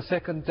again for the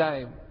second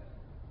time,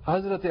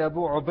 Hazrat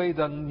Abu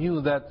Ubaidah knew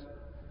that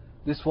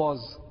this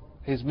was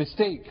his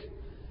mistake.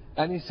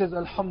 And he says,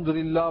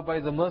 Alhamdulillah,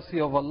 by the mercy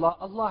of Allah,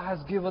 Allah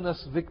has given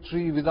us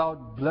victory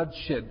without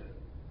bloodshed.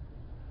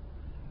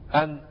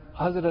 And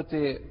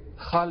Hazrat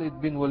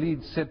Khalid bin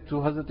Walid said to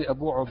Hazrat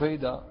Abu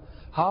Ubaidah,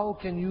 how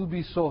can you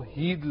be so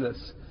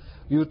heedless?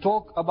 You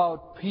talk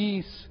about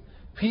peace,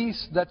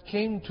 peace that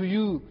came to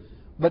you,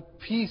 but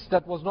peace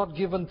that was not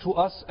given to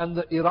us and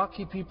the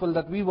Iraqi people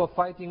that we were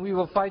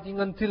fighting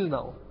until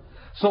now.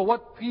 So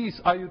what peace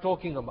are you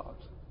talking about?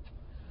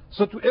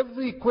 So to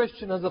every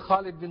question Hazrat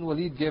Khalid bin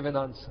Walid gave an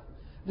answer.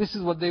 This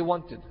is what they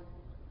wanted.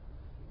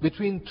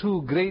 Between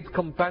two great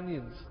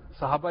companions,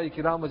 Sahaba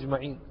Kiram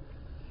Ajma'een.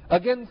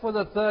 Again for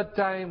the third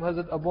time,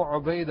 Hazrat Abu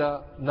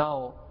Ubaidah,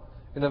 now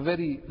in a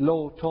very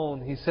low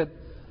tone, he said,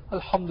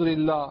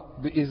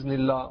 Alhamdulillah,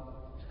 bi'iznillah.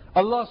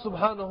 Allah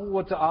subhanahu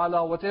wa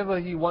ta'ala, whatever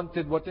He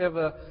wanted,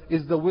 whatever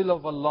is the will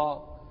of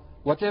Allah,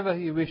 whatever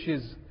He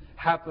wishes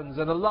happens.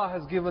 And Allah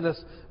has given us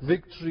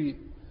victory.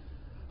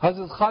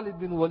 Hazrat Khalid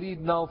bin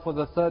Walid now for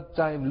the third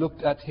time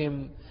looked at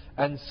him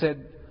and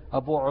said,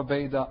 Abu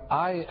Ubaidah,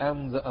 I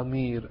am the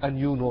Amir and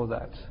you know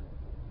that.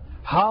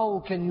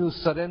 How can you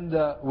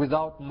surrender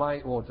without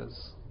my orders?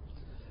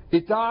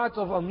 Ita'at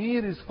of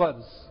Amir is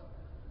farz.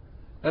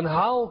 And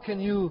how can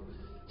you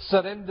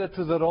surrender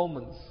to the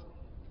Romans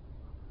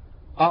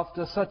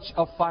after such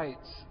a fight,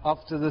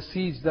 after the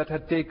siege that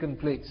had taken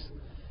place?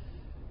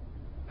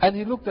 And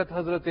he looked at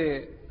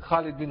Hazrat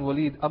Khalid bin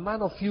Walid, a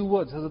man of few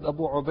words. Hazrat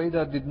Abu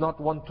Ubaidah did not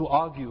want to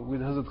argue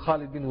with Hazrat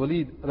Khalid bin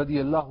Walid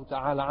radiyallahu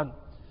ta'ala an.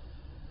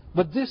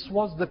 But this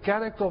was the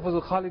character of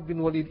Hazrat Khalid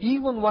bin Walid.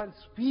 Even while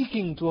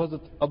speaking to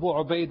Hazrat Abu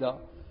Ubaidah,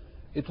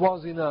 it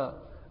was in a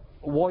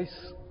voice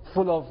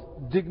full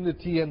of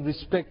dignity and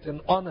respect and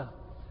honor.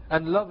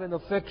 And love and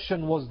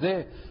affection was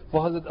there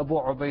for Hazrat Abu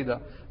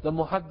Ubaidah. The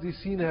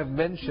Muhaddiseen have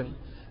mentioned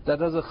that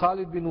Hazrat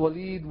Khalid bin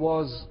Walid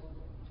was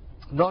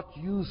not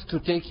used to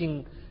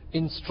taking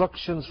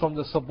instructions from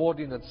the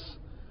subordinates.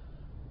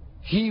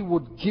 He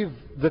would give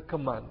the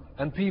command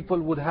and people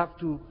would have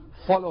to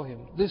follow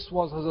him. This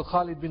was Hazrat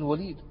Khalid bin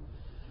Walid.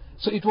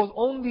 So it was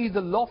only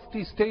the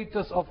lofty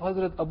status of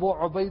Hazrat Abu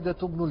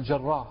Ubaidah ibn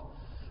al-Jarrah.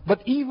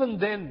 But even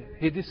then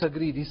he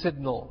disagreed. He said,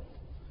 no,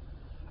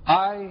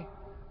 I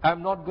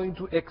am not going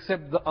to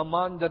accept the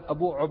aman that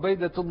Abu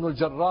Ubaidah ibn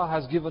al-Jarrah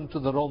has given to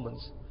the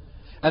Romans.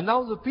 And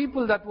now the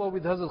people that were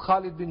with Hazrat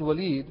Khalid bin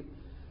Walid,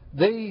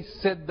 they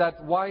said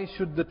that why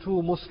should the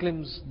two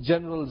Muslims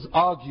generals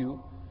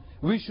argue?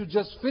 We should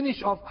just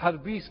finish off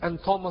Harbis and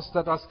Thomas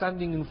that are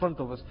standing in front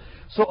of us.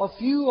 So a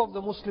few of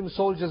the Muslim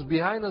soldiers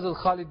behind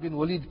Hazrat Khalid bin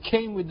Walid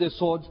came with their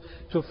swords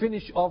to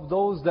finish off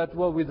those that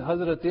were with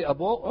Hazrat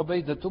Abu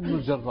Ubaidah ibn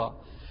al-Jarrah.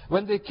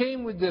 When they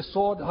came with their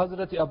sword,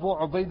 Hazrat Abu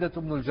Ubaidah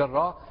ibn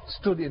al-Jarrah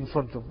stood in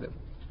front of them.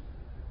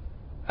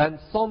 And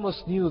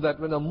Thomas knew that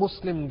when a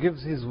Muslim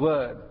gives his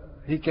word,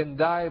 he can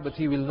die but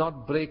he will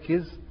not break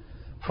his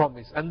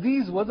promise. And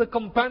these were the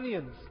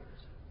companions.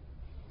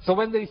 So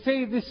when they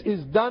say this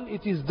is done,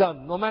 it is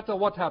done, no matter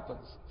what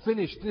happens.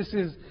 Finished. This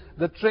is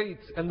the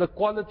traits and the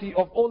quality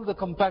of all the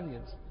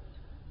companions.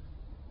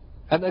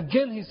 And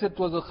again he said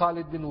to Hazrat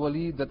Khalid bin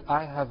Walid that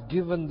I have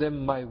given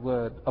them my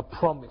word, a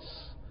promise.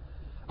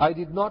 I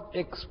did not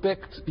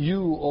expect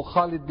you, O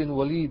Khalid bin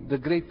Walid, the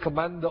great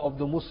commander of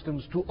the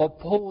Muslims, to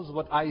oppose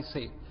what I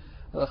say.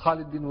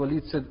 Khalid bin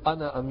Walid said,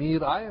 Ana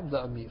Amir, I am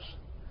the Amir.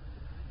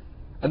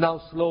 And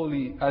now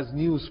slowly, as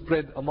news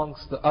spread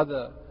amongst the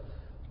other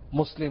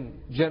Muslim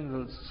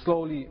generals,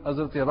 slowly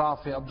Hazrat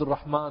Rafi, Abdul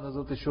Rahman,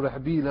 Hazrat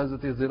Shurahbil,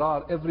 Hazrat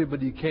Zirar,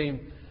 everybody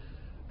came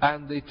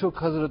and they took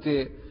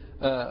Hazrat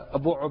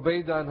Abu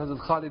Ubaidah and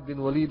Hazrat Khalid bin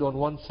Walid on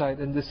one side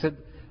and they said,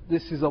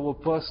 this is our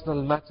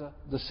personal matter,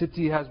 the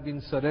city has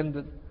been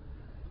surrendered.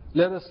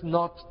 Let us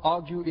not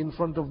argue in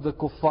front of the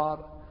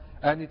kuffar,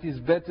 and it is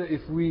better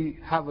if we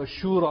have a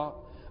shura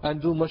and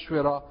do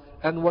mashwara,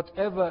 and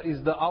whatever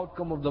is the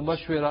outcome of the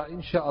mashwara,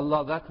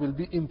 inshallah, that will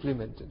be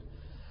implemented.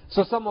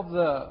 So some of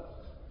the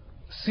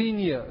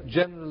senior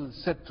generals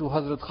said to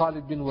Hazrat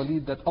Khalid bin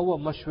Walid that our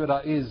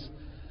mashwara is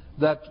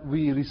that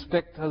we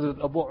respect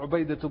Hazrat Abu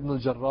Ubaidah ibn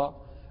al-Jarrah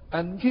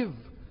and give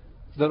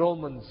the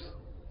Romans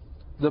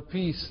the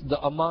peace, the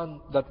aman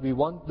that we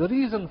want. The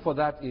reason for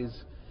that is,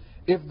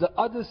 if the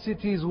other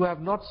cities who have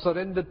not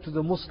surrendered to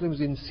the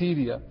Muslims in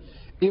Syria,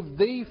 if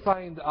they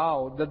find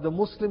out that the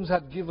Muslims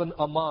had given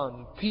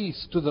aman,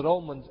 peace to the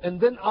Romans,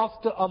 and then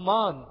after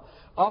aman,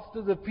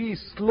 after the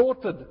peace,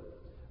 slaughtered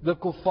the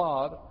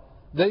kuffar,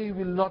 they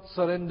will not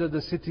surrender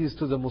the cities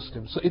to the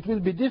Muslims. So it will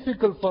be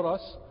difficult for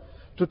us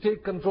to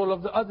take control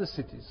of the other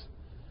cities.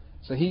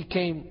 So he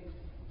came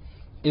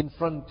in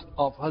front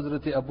of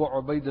Hazrat Abu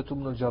Ubaidah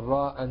ibn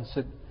al-Jarrah and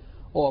said,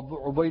 Oh Abu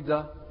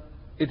Ubaidah,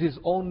 it is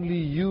only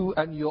you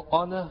and your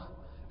honor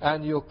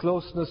and your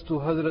closeness to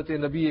Hazrat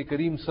Nabi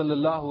Kareem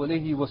sallallahu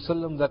alayhi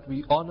wasallam that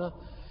we honor.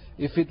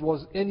 If it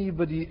was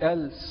anybody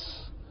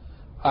else,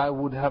 I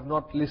would have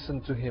not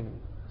listened to him.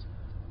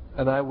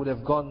 And I would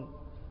have gone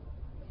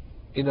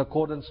in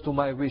accordance to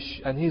my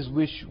wish. And his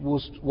wish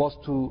was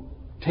to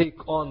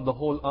take on the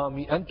whole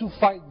army and to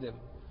fight them.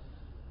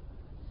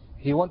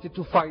 He wanted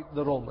to fight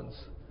the Romans.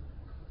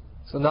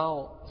 So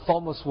now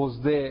Thomas was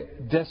there,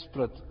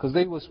 desperate, because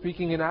they were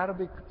speaking in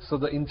Arabic, so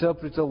the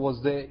interpreter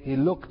was there. He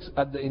looked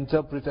at the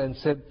interpreter and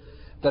said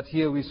that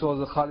here we saw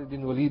the Khalid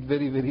bin Walid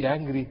very, very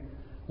angry.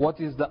 What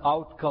is the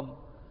outcome?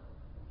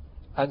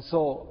 And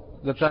so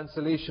the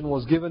translation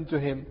was given to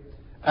him.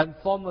 And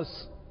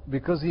Thomas,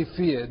 because he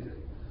feared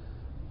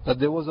that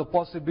there was a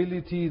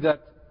possibility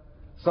that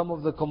some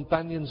of the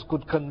companions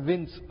could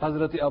convince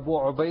Hazrat Abu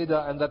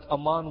Ubaidah and that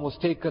aman was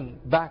taken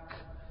back.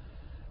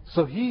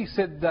 So he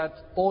said that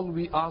all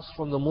we ask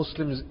from the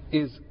Muslims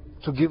is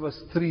to give us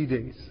 3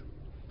 days.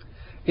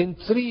 In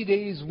 3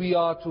 days we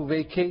are to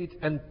vacate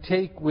and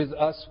take with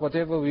us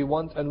whatever we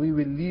want, and we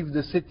will leave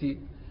the city.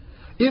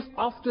 If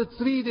after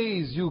 3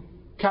 days you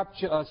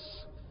capture us,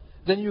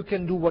 then you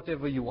can do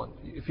whatever you want.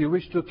 If you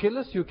wish to kill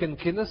us, you can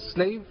kill us,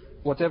 slave,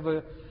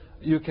 whatever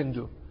you can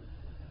do.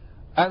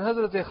 And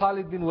Hazrat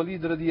Khalid bin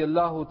Walid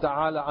radiallahu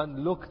ta'ala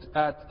an looked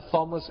at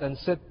Thomas and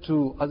said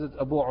to Hazrat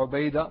Abu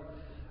Ubaidah,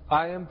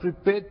 I am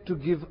prepared to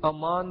give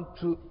aman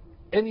to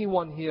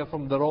anyone here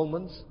from the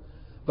Romans,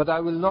 but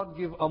I will not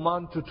give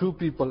aman to two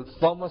people,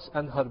 Thomas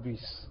and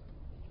Harbis.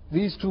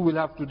 These two will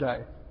have to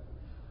die.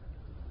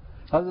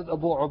 Hazrat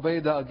Abu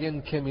Ubaidah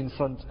again came in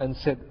front and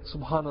said,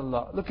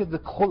 Subhanallah, look at the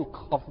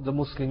khulq of the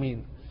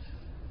Muslimin.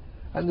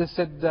 And they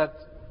said that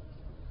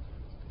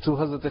to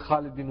Hazrat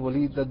Khalid bin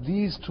Walid, that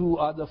these two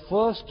are the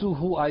first two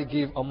who I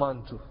gave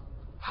aman to.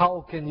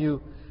 How can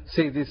you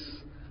say this,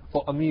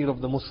 O Amir of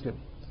the Muslim?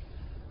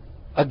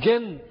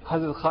 Again,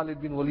 Hazrat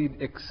Khalid bin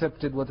Walid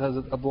accepted what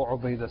Hazrat Abu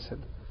Ubaidah said.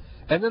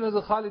 And then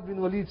Hazrat Khalid bin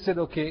Walid said,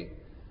 okay,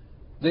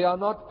 they are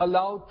not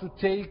allowed to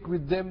take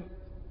with them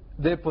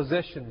their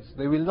possessions.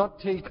 They will not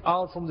take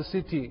out from the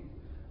city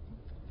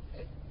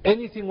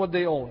anything what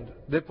they owned,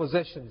 their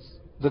possessions,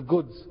 the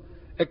goods,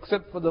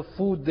 except for the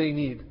food they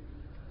need.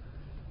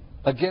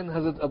 Again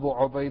Hazrat Abu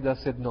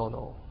Ubaidah said,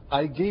 no,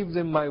 I gave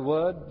them my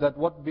word that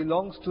what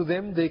belongs to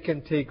them they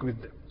can take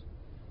with them.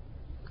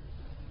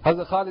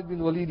 Hazrat Khalid bin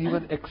Walid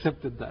even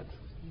accepted that.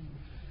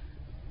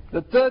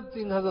 The third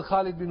thing Hazrat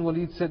Khalid bin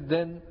Walid said,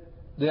 then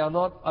they are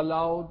not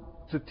allowed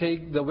to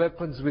take the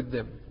weapons with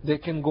them. They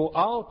can go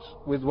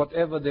out with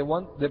whatever they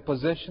want, their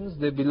possessions,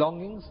 their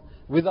belongings,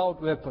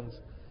 without weapons.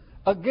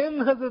 Again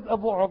Hazrat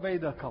Abu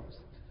Ubaidah comes.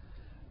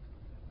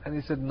 And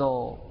he said,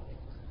 no,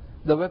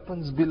 the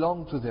weapons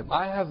belong to them.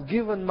 I have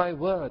given my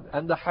word.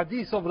 And the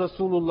hadith of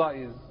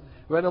Rasulullah is,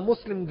 when a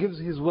Muslim gives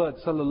his word,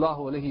 sallallahu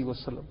alaihi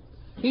wasallam,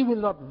 he will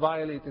not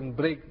violate and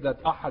break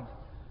that ahad,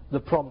 the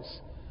promise.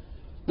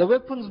 The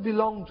weapons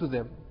belong to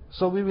them,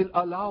 so we will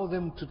allow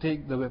them to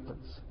take the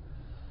weapons.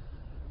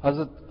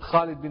 Hazrat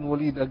Khalid bin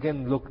Walid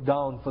again looked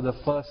down for the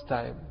first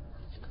time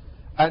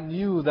and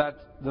knew that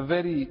the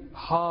very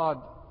hard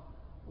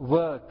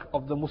work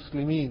of the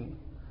Muslimin,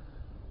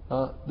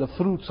 the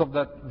fruits of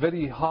that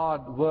very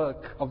hard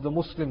work of the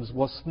Muslims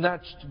was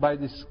snatched by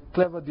this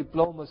clever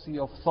diplomacy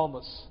of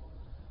Thomas.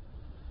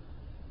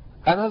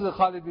 And Hazrat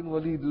Khalid bin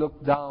Walid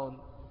looked down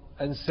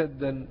and said,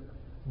 then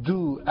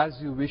do as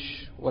you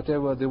wish.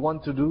 Whatever they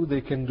want to do,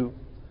 they can do.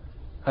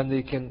 And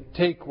they can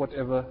take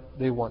whatever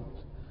they want.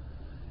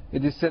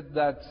 It is said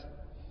that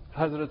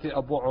Hazrat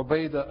Abu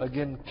Ubaidah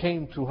again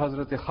came to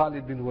Hazrat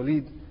Khalid bin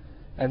Walid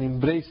and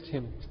embraced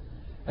him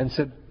and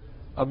said,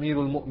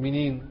 Amirul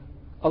Mu'mineen,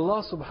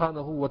 Allah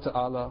subhanahu wa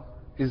ta'ala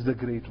is the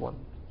great one.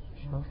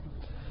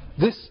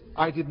 This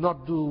I did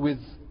not do with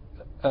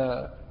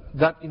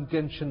that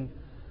intention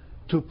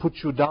to put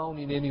you down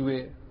in any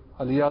way,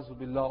 aliyazu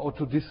billah, or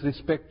to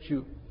disrespect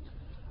you.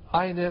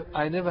 I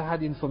never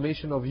had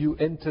information of you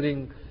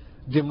entering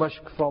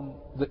Dimashq from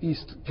the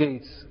east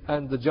gates,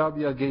 and the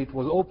Jabia gate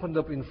was opened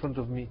up in front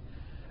of me.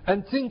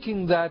 And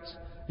thinking that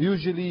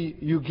usually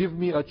you give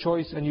me a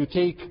choice and you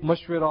take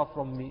mashwara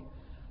from me.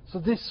 So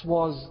this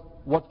was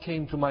what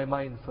came to my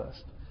mind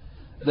first.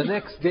 The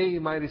next day,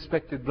 my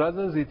respected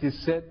brothers, it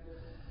is said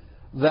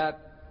that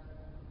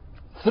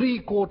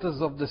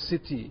 3/4 of the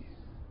city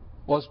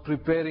was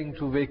preparing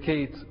to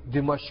vacate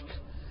Dimashq,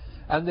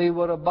 and they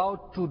were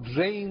about to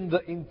drain the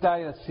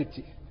entire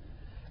city.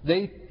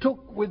 They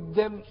took with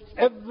them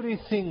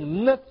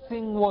everything.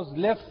 Nothing was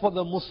left for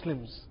the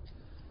Muslims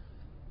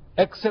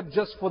except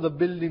just for the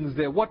buildings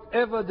there.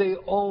 Whatever they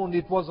owned,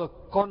 it was a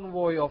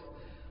convoy of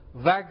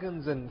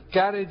wagons and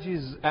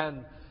carriages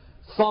and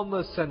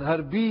Thomas and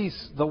Harbis,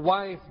 the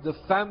wife, the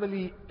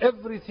family,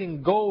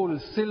 everything, gold,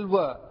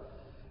 silver,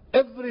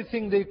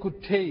 everything they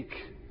could take,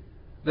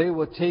 they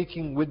were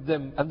taking with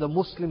them. And the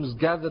Muslims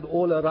gathered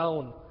all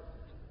around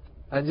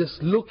and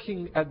just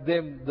looking at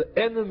them. The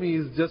enemy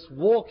is just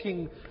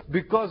walking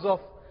because of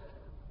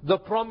the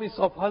promise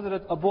of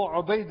Hazrat Abu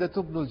Ubaidah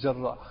ibn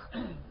al-Jarrah.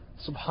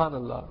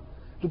 Subhanallah.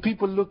 Do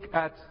people look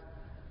at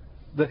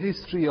the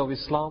history of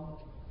Islam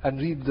and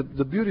read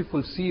the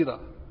beautiful seerah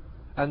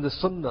and the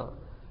sunnah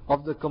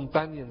of the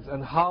companions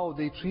and how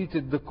they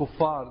treated the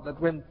kuffar,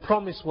 that when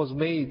promise was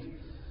made,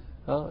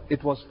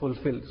 it was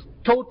fulfilled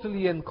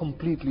totally and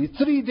completely.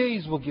 3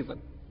 days were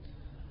given.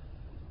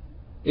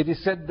 It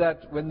is said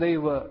that when they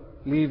were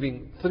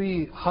leaving,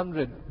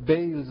 300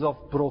 bales of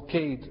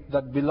brocade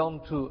that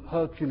belonged to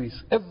Hercules,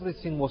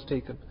 everything was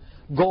taken,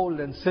 gold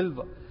and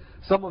silver.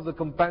 Some of the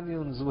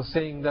companions were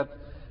saying that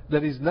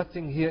there is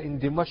nothing here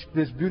in Dimashq,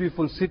 this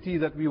beautiful city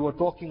that we were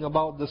talking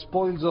about, the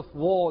spoils of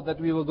war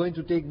that we were going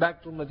to take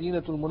back to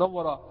Madinatul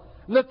Munawwara.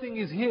 Nothing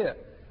is here.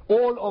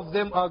 All of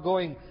them are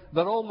going.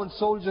 The Roman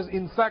soldiers,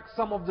 in fact,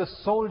 some of the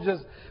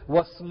soldiers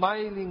were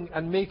smiling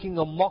and making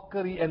a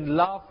mockery and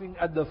laughing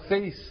at the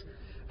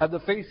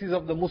faces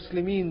of the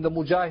Muslimin, the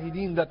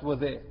Mujahideen that were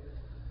there.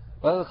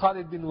 Well,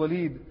 Khalid bin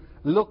Walid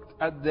looked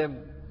at them,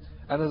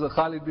 and as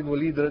Khalid bin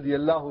Walid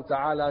radiallahu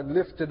ta'ala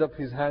lifted up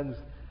his hands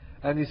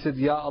and he said,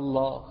 Ya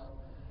Allah,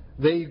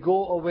 they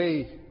go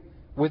away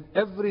with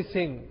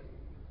everything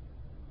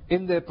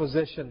in their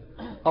possession.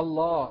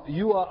 Allah,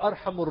 you are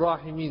Arhamur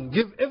Rahimeen.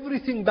 Give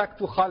everything back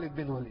to Khalid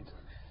bin Walid.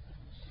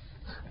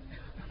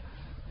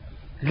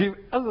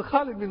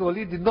 Khalid bin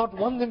Walid did not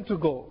want them to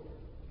go.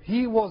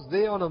 He was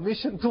there on a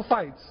mission to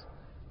fight.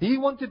 He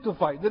wanted to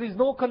fight. There is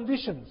no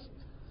conditions.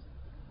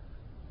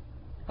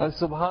 And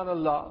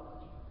subhanallah,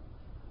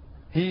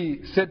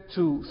 he said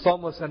to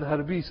Thomas and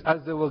Harbis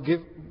as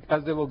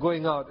they were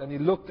going out, and he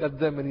looked at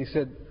them and he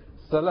said,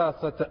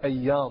 ثلاثة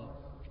أيام.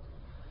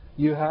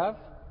 You have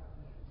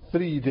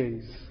 3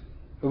 days.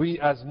 We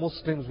as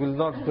Muslims will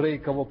not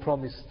break our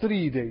promise.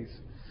 3 days.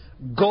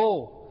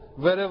 Go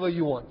wherever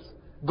you want.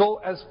 Go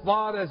as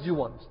far as you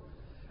want.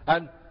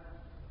 And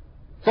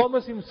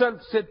Thomas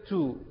himself said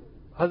to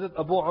Hazrat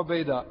Abu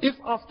Ubaidah, if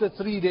after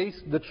 3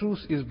 days the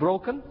truce is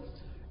broken,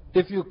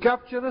 if you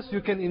capture us,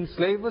 you can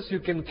enslave us, you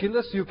can kill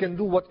us, you can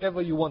do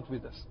whatever you want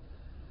with us.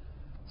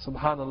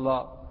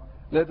 Subhanallah.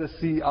 Let us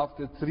see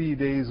after 3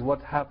 days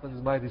what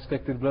happens, my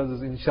respected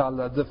brothers,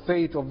 inshallah. The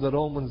fate of the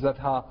Romans that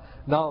are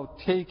now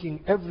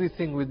taking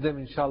everything with them,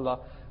 inshallah.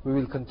 We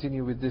will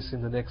continue with this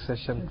in the next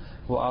session.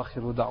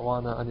 وآخر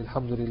دعوانا أن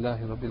الحمد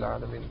لله رب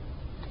العالمين.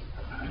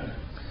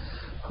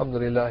 الحمد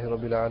لله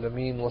رب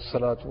العالمين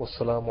والصلاة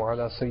والسلام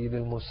على سيد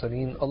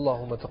المرسلين.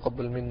 اللهم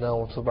تقبل منا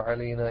وتب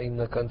علينا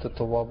إنك أنت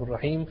التواب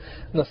الرحيم.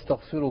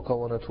 نستغفرك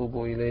ونتوب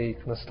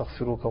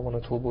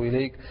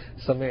إليك.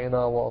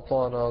 سمعنا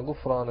وأطعنا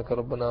غفرانك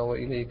ربنا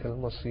وإليك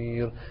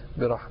المصير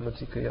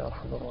برحمتك يا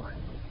أرحم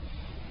الراحمين.